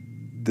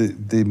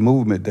the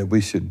movement that we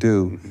should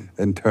do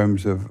in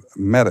terms of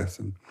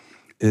medicine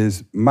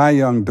is my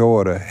young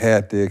daughter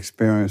had the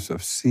experience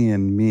of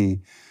seeing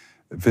me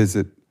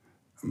visit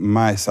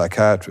my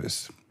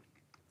psychiatrist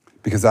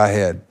because I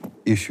had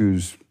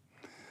issues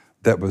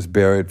that was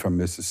buried from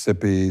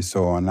Mississippi,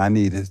 so on. I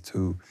needed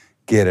to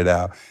get it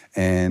out.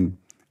 And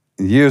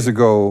years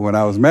ago when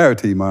I was married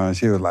to Iman,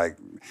 she was like,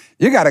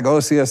 "You got to go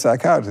see a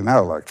psychiatrist." And I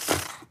was like,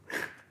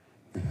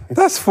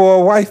 "That's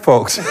for white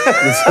folks."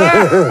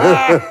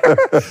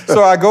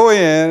 So I go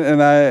in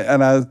and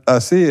I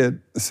see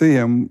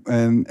him,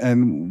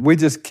 and we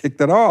just kicked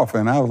it off.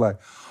 And I was like,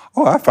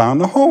 "Oh, I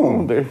found a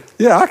home.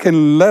 Yeah, I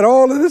can let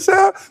all of this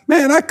out.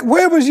 Man,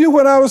 where was you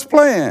when I was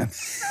playing?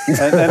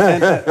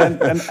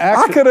 and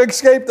I could have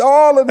escaped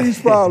all of these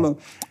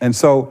problems." And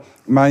so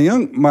my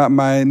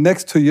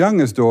next to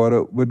youngest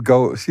daughter would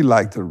go. She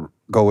liked to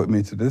go with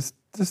me to this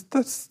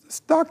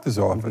doctor's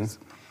office.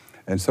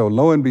 And so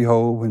lo and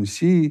behold, when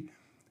she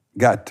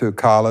got to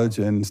college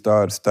and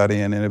started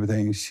studying and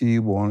everything, she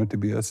wanted to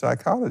be a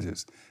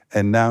psychologist.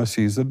 And now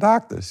she's a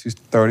doctor. She's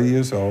 30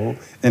 years old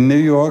in New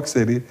York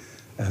City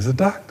as a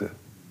doctor.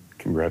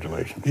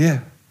 Congratulations. Yeah.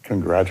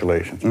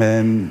 Congratulations.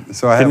 And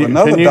so I have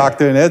another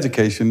doctor in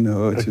education,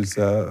 which is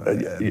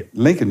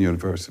Lincoln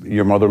University.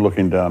 Your mother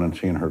looking down and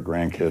seeing her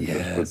grandkids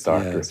with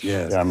doctors.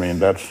 Yes. I mean,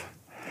 that's...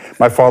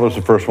 My father's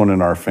the first one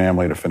in our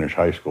family to finish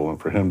high school, and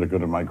for him to go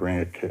to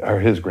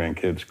his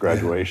grandkids'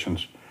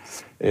 graduations,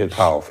 it's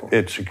powerful.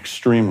 It's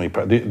extremely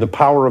the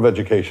power of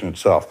education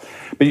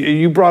itself. But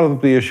you brought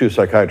up the issue of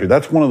psychiatry.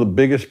 That's one of the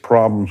biggest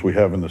problems we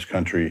have in this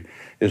country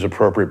is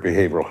appropriate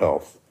behavioral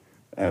health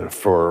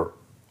for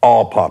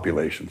all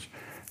populations.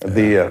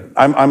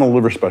 I'm a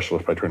liver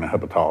specialist by training, a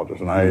hepatologist,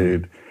 and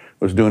I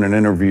was doing an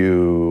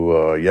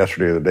interview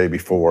yesterday or the day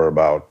before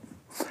about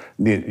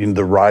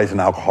the rise in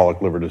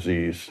alcoholic liver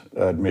disease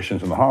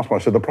admissions in the hospital. I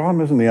said, the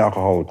problem isn't the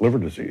alcoholic liver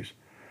disease.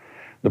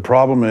 The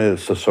problem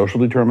is the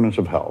social determinants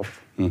of health,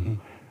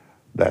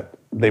 that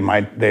they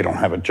don't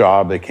have a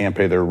job, they can't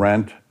pay their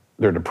rent,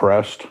 they're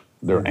depressed,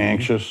 they're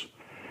anxious,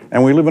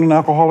 and we live in an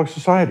alcoholic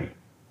society.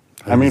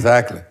 I mean,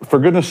 Exactly. for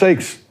goodness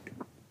sakes,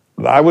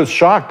 I was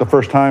shocked the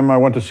first time I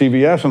went to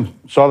CVS and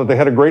saw that they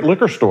had a great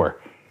liquor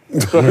store.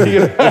 So,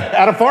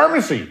 at a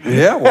pharmacy.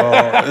 Yeah,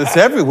 well, it's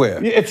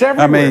everywhere. It's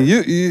everywhere. I mean,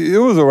 it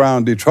was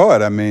around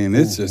Detroit. I mean,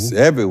 it's just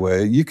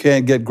everywhere. You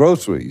can't get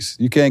groceries.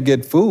 You can't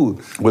get food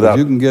Without-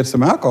 you can get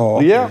some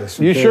alcohol. Yeah,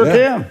 you sure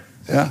can.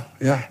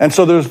 Yeah. And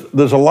so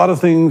there's a lot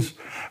of things.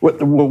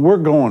 What we're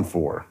going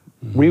for,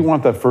 we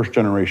want that first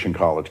generation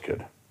college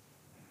kid.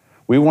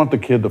 We want the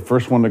kid, the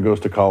first one that goes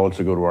to college,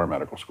 to go to our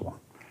medical school.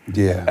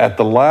 Yeah. At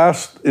the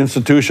last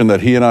institution that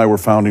he and I were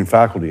founding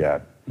faculty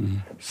at,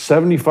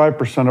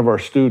 75% of our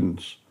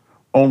students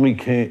only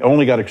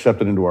got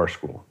accepted into our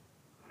school.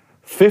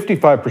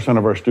 55%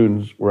 of our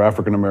students were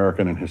African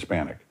American and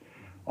Hispanic.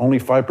 Only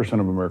 5%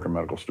 of American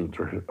medical students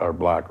are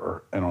black,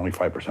 and only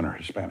 5% are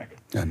Hispanic.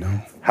 I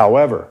know.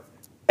 However,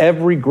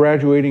 every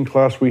graduating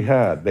class we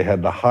had, they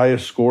had the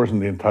highest scores in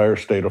the entire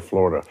state of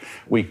Florida.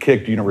 We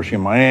kicked University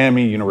of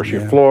Miami, University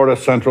of Florida,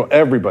 Central,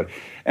 everybody.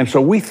 And so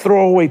we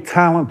throw away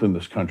talent in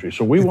this country.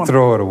 So we want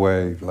Throw it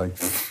away.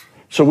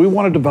 So we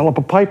want to develop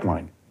a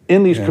pipeline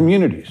in these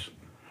communities.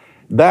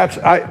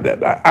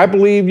 I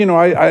believe,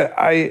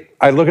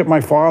 I look at my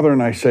father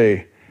and I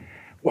say,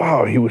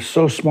 wow, he was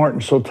so smart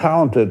and so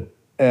talented.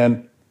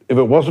 And if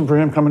it wasn't for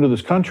him coming to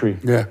this country,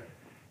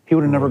 he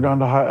would have never gone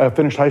to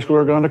finished high school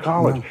or gone to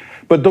college. No.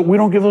 But we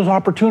don't give those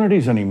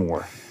opportunities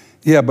anymore.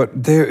 Yeah,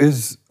 but there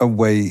is a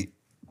way,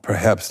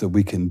 perhaps, that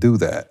we can do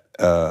that.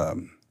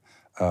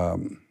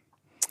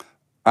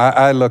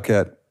 I look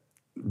at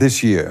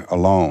this year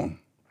alone,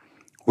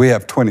 we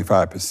have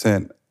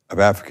 25% of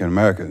African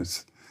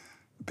Americans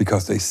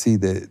because they see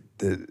the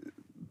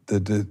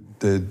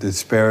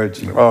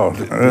disparity.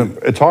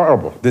 It's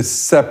horrible. This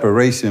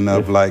separation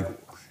of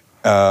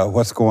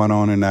what's going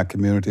on in our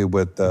community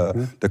with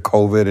the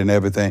COVID and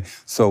everything.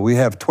 So we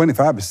have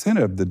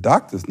 25% of the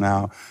doctors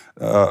now,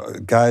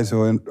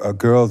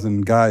 girls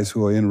and guys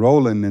who are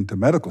enrolling into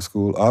medical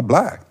school are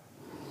black.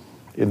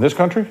 In this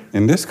country?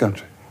 In this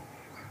country.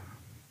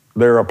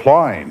 They're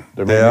applying.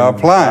 They're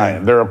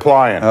applying. They're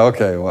applying.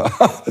 Okay, well,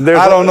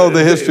 I don't know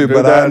the history,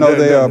 but I know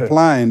they are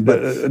applying.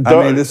 But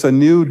I mean, it's a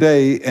new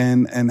day,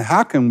 and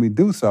how can we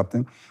do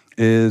something?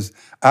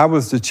 I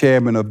was the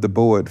chairman of the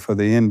board for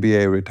the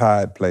NBA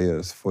retired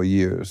players for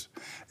years,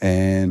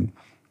 and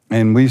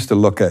we used to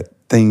look at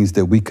things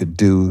that we could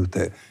do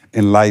that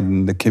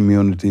enlighten the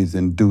communities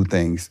and do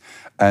things.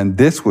 And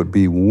this would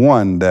be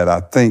one that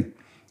I think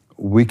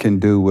we can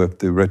do with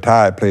the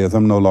retired players.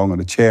 I'm no longer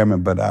the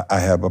chairman, but I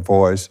have a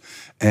voice.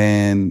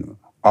 And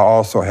I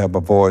also have a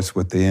voice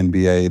with the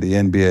NBA. The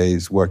NBA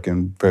is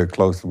working very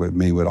closely with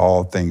me with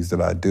all things that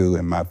I do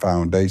in my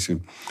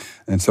foundation.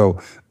 And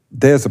so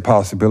there's a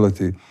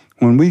possibility.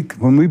 When we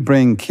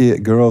bring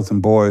girls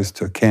and boys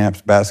to camps,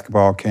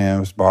 basketball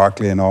camps,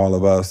 Barkley and all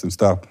of us and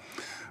stuff,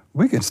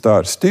 we can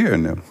start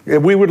steering them. Yeah,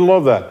 we would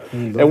love that.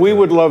 We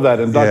would love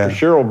that. And Dr.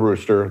 Cheryl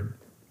Brewster,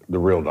 the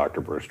real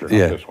Dr. Brewster,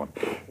 not this one,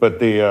 but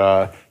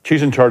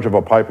she's in charge of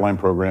a pipeline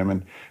program,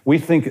 and we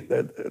think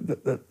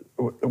that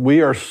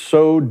we are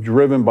so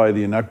driven by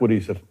the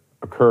inequities that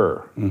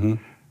occur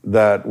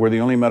that we're the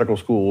only medical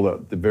school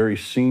at the very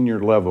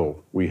senior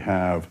level we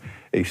have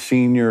a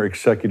senior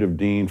executive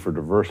dean for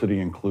diversity,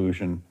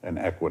 inclusion, and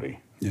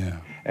equity. Yeah.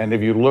 And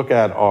if you look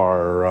at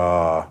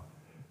our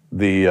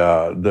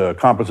the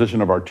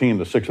composition of our team,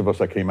 the 6 of us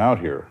that came out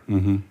here,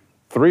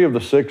 3 of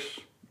the 6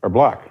 are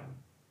black.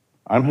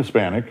 I'm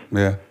Hispanic.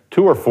 Yeah.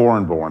 2 are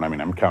foreign born. I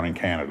mean, I'm counting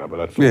Canada, but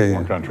that's a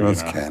foreign country.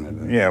 That's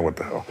Canada. Yeah, what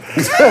the hell?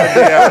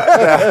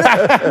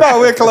 No,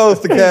 we're close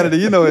to Canada.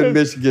 In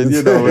Michigan,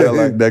 we're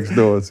like next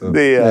door, so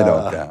they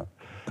don't count.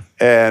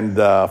 And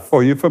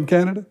you from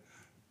Canada?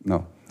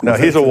 No. No,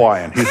 he's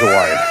Hawaiian. He's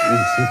Hawaiian.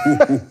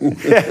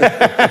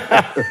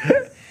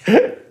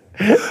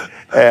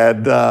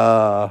 And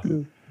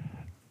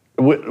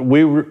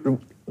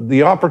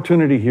the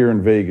opportunity here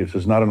in Vegas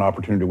is not an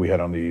opportunity we had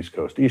on the East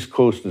Coast. East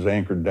Coast is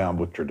anchored down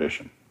with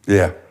tradition.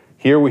 Yeah.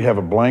 Here we have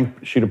a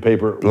blank sheet of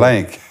paper.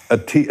 Blank.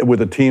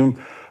 With a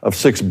team of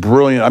 6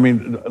 brilliant. I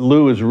mean,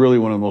 Lou is really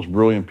one of the most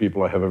brilliant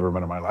people I have ever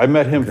met in my life. I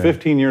met him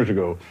 15 years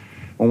ago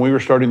when we were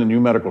starting the new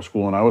medical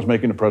school, and I was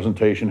making a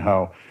presentation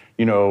how,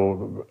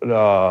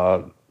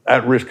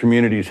 at-risk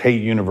communities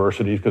hate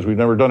universities because we've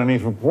never done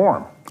anything for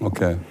them.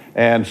 Okay.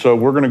 And so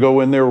we're going to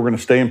go in there. We're going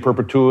to stay in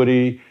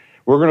perpetuity.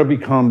 we're going to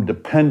become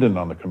dependent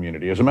on the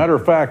community. As a matter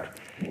of fact,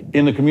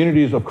 in the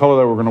communities of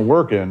color that we're going to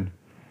work in,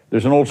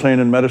 there's an old saying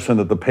in medicine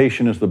that the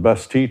patient is the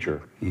best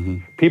teacher.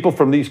 People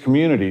from these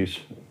communities,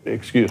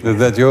 excuse me. Is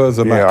that yours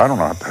or mine? Yeah, I don't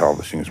know how the hell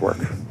these things work.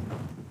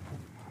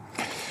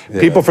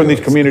 People from these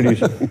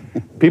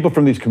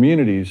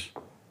communities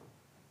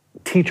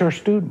teach our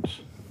students.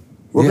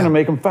 We're going to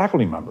make them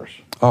faculty members.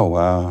 Oh,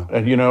 wow.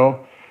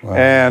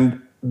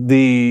 And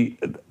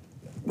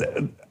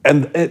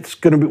and it's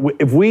going to be,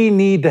 if we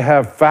need to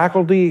have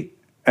faculty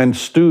and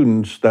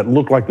students that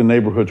look like the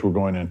neighborhoods we're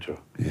going into.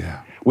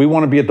 Yeah. We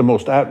want to be at the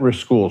most at-risk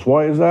schools.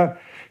 Why is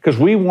that? Because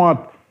we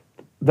want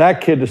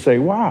that kid to say,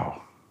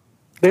 wow,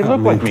 they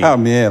look like me.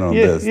 Count me in on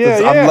this.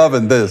 Yeah, I'm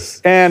loving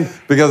this. And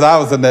because I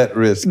was a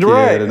at-risk kid,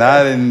 right. and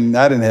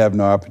I didn't have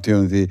no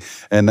opportunity.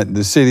 And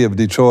the city of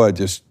Detroit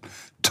just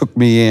took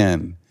me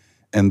in.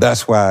 And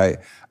that's why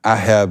I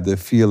have the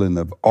feeling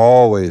of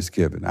always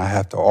giving. I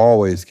have to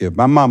always give.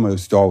 My mama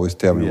used to always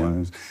tell me when I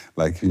was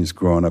like, he was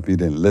growing up, he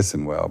didn't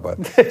listen well, but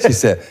she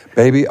said,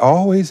 baby,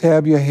 always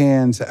have your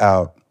hands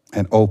out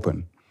and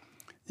open.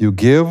 You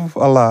give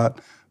a lot,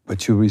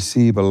 but you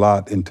receive a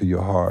lot into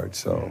your heart.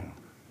 So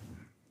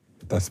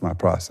that's my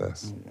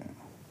process.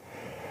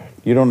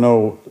 you don't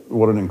know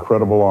what an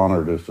incredible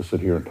honor it is to sit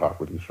here and talk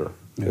with you, sir.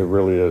 It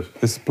really is.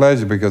 It's a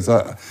pleasure because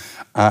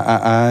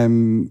I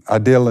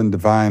deal in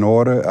divine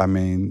order. I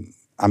mean,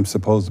 I'm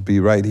supposed to be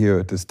right here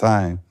at this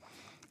time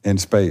in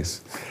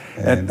space.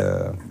 And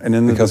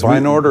in the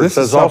divine order, it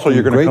says also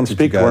you're going to come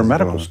speak to our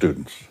medical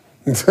students.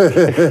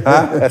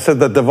 I said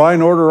the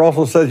divine order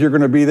also says you're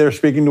going to be there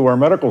speaking to our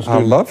medical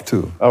students. I'd love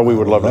to. Oh, we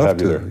would love to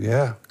have you there.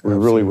 Yeah. We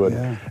really would.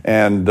 Yeah.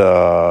 And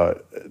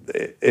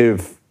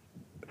if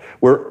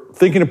we're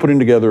thinking of putting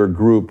together a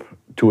group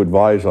to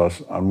advise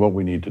us on what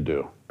we need to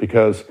do.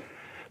 Because,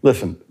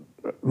 listen,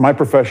 my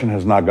profession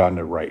has not gotten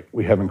it right.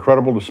 We have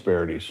incredible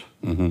disparities.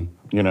 Mm-hmm.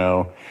 You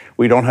know,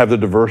 we don't have the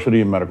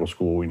diversity in medical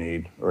school we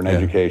need, or in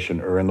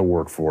education, or in the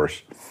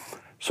workforce.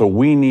 So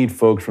we need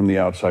folks from the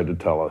outside to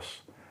tell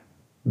us,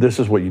 this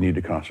is what you need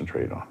to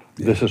concentrate on.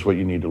 Yeah. This is what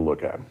you need to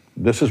look at.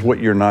 This is what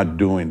you're not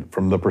doing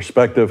from the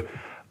perspective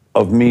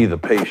of me, the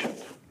patient.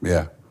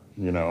 Yeah.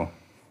 You know,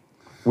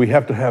 we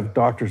have to have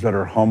doctors that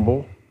are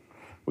humble.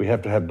 We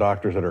have to have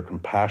doctors that are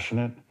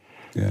compassionate.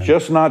 Yeah.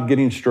 Just not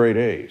getting straight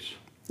A's.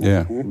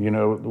 Yeah. You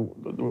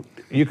know,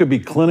 you could be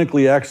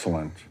clinically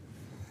excellent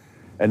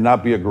and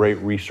not be a great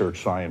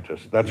research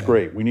scientist. That's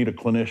great. We need a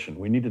clinician.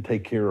 We need to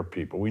take care of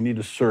people. We need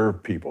to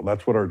serve people.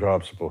 That's what our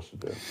job's supposed to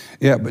do.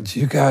 Yeah, but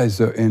you guys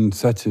are in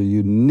such a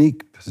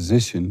unique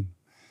position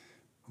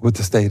with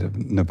the state of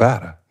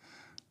Nevada.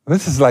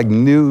 This is like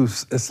new,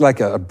 it's like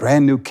a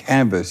brand new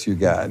canvas you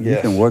got. Yes.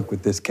 You can work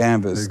with this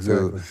canvas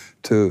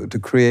to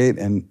create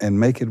and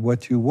make it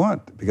what you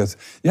want, because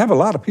you have a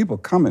lot of people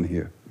coming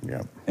here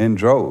in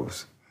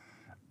droves.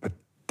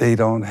 They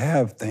don't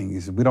have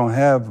things. We don't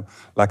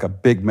have like a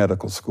big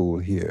medical school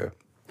here.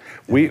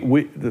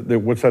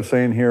 What's that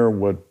saying here?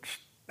 What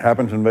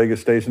happens in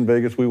Vegas stays in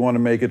Vegas. We want to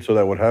make it so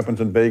that what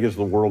happens in Vegas,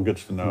 the world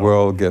gets to know. The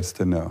world gets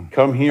to know.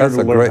 Come here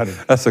to learn how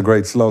to... That's a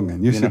great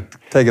slogan. You should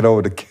take it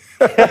over to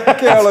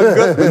Carolyn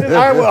Goodman.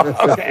 I will.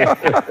 Okay.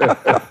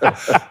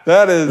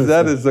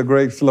 That is a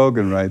great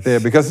slogan right there,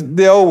 because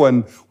the old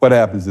one, what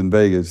happens in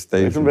Vegas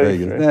stays in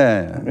Vegas.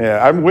 Right?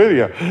 Yeah, I'm with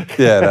you.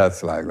 Yeah,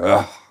 that's like,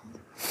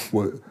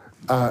 Well,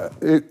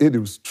 it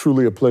was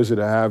truly a pleasure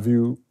to have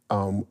you.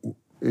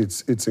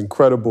 It's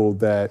incredible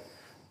that,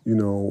 you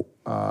know,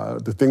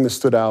 the thing that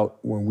stood out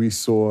when we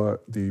saw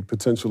the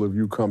potential of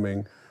you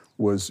coming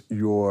was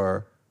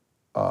your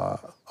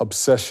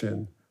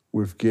obsession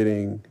with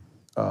getting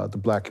the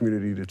Black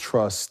community to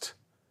trust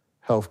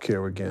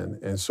healthcare again.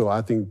 And so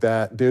I think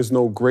that there's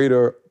no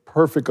greater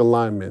perfect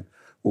alignment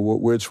with what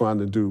we're trying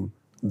to do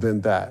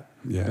than that.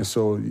 Yeah. And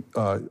so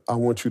I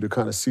want you to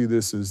kind of see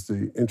this as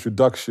the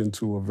introduction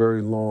to a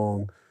very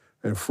long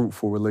and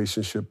fruitful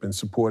relationship in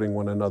supporting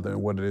one another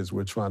and what it is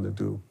we're trying to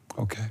do.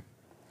 Okay.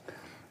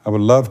 I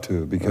would love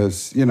to,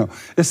 because, you know,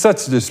 it's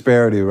such a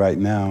disparity right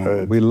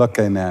now we're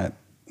looking at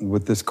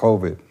with this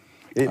COVID.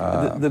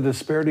 The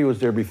disparity was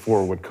there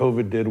before. What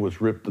COVID did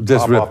was rip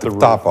the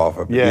top off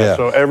of it. Yeah,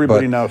 so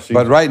everybody now sees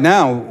But right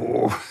now,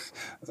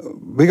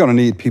 we're going to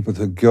need people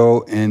to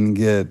go and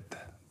get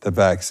the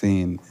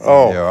vaccine in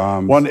their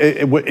arms.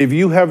 If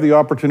you have the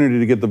opportunity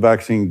to get the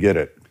vaccine, get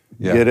it.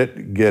 Yeah. Get it.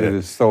 It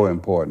is so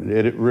important.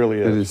 It really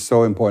is. It is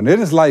so important. It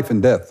is life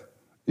and death,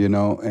 you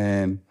know,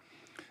 and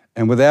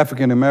with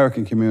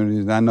African-American communities,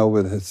 and I know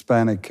with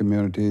Hispanic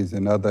communities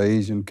and other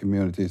Asian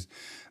communities,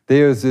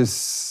 there's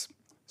this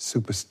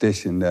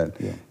superstition that,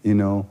 you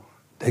know,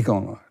 they're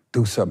going to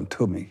do something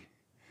to me.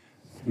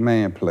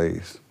 Man,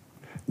 please.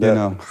 You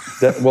know.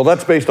 Well,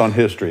 that's based on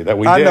history that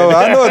we did.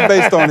 I know it's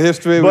based on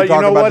history. We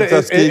talk about the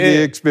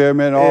Tuskegee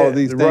experiment, all of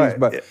these things, right.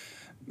 but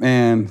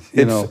man,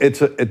 you know,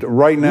 it's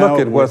right now.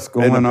 Look at what's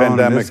going on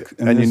pandemic,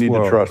 in and this you need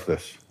world. to trust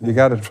this. You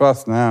got to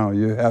trust now.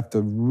 You have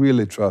to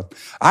really trust.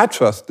 I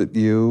trusted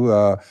you.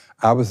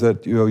 I was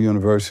at your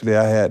university.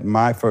 I had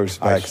my first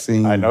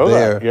vaccine I know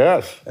there that,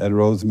 yes. at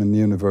Roseman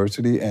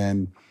University,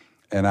 and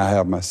and I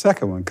have my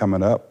second one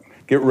coming up.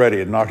 Get ready,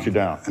 it knocks you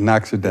down. It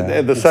knocks you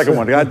down. The second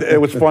one, it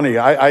was funny.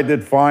 I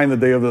did fine the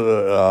day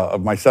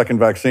of my second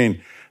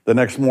vaccine. The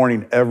next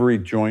morning, every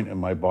joint in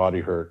my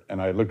body hurt.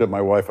 And I looked at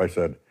my wife, I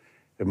said,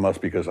 it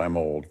must be because I'm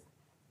old.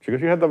 She goes,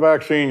 you had the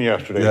vaccine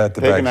yesterday. Yeah, the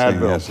Take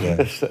vaccine an Advil.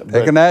 yesterday.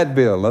 Take an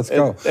Advil, let's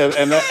go.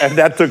 And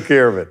that took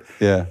care of it.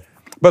 Yeah.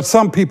 But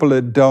some people,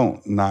 it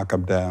don't knock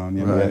them down.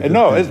 You know, Right.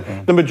 No,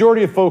 the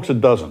majority of folks,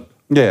 it doesn't.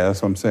 Yeah,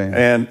 that's what I'm saying.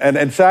 And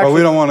it's actually... But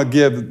we don't want to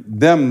give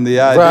them the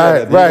idea Right,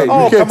 that... right.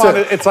 Oh, You can't come on.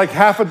 It's like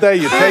half a day.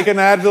 You take an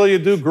Advil, you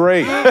do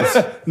great.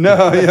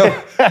 No, you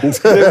know,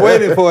 they're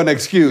waiting for an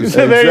excuse.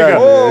 There you go.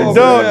 Oh,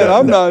 No, man,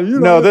 I'm not, you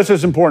know. No, this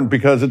is important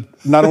because it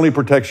not only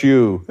protects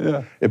you,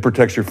 Yeah. it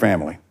protects your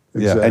family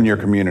Yeah. and your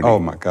community. Oh,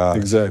 my God.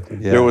 Exactly.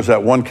 Yeah. There was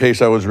that one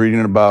case I was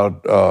reading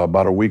about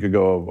a week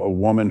ago of a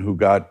woman who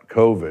got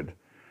COVID,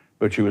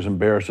 but she was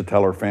embarrassed to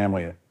tell her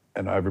family,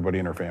 and everybody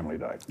in her family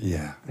died.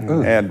 Yeah.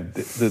 And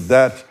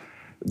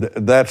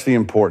that's the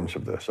importance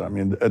of this. I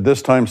mean, at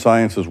this time,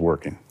 science is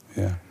working.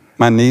 Yeah.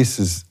 My niece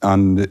is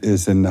in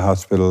the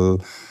hospital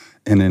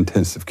in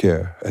intensive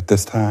care at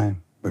this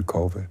time with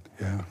COVID.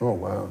 Yeah. Oh,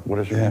 wow. What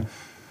is her Yeah. name?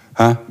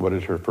 Huh? What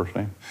is her first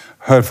name?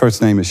 Her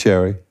first name is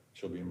Sherry.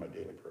 She'll be in my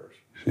daily prayers.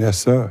 Yes,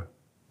 sir.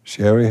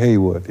 Sherry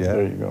Haywood. Yeah.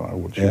 There you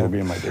go. She will be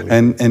in my daily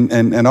And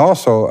and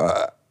also,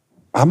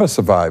 I'm a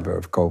survivor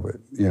of COVID.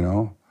 You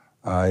know,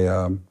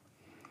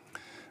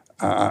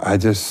 I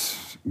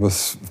just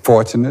was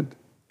fortunate.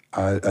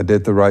 I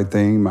did the right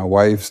thing. My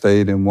wife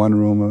stayed in one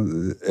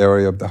room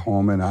area of the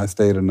home, and I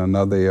stayed in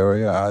another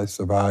area. I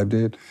survived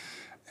it,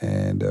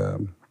 and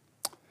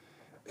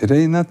it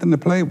ain't nothing to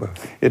play with.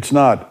 It's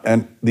not.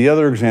 And the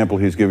other example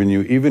he's given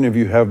you, even if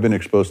you have been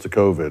exposed to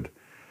COVID,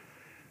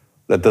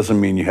 that doesn't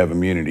mean you have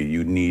immunity.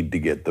 You need to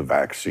get the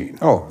vaccine.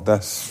 Oh,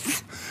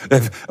 that's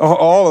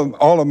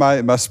all of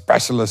my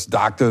specialist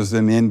doctors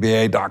and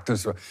NBA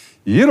doctors.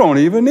 You don't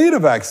even need a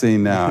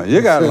vaccine now.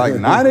 You got like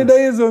 90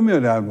 days of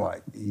immunity. I'm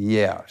like,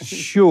 yeah,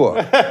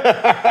 sure.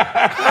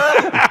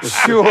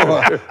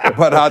 Sure.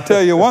 But I'll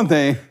tell you one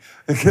thing.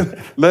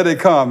 Let it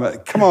come.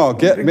 Come on,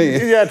 get me.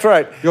 Yeah, that's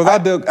right. Because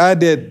I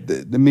did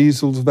the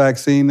measles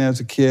vaccine as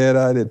a kid.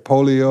 I did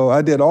polio.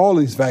 I did all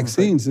these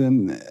vaccines.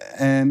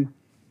 And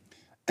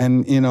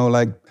you know,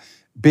 like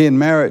being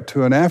married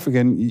to an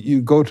African,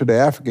 you go to the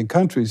African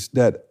countries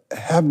that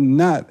have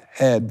not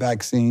had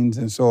vaccines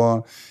and so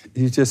on.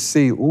 You just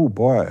see, oh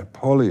boy,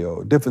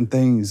 polio, different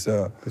things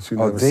are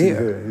never see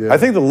there. here, yeah. I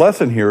think the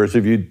lesson here is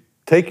if you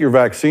take your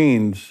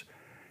vaccines,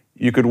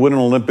 you could win an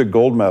Olympic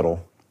gold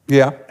medal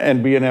Yeah.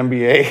 and be an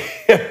NBA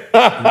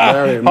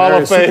Marry a Hall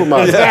of Fame.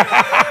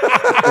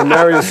 supermodel. And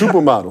marry a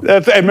supermodel.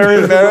 That's and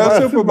marry a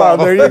supermodel.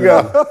 There you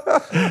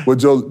go. Well,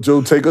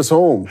 Joe, take us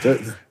home.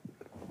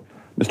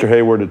 Mr.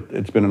 Hayward,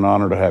 it's been an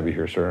honor to have you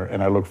here, sir,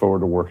 and I look forward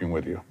to working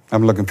with you.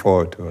 I'm looking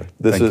forward to it.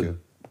 This Thank is you.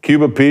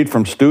 Cuba Pete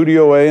from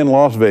Studio A in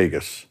Las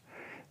Vegas.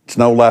 It's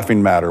no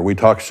laughing matter. We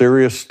talk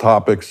serious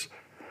topics,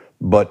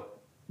 but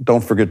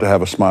don't forget to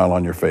have a smile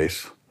on your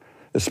face,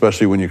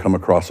 especially when you come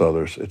across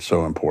others. It's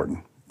so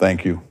important.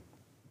 Thank you.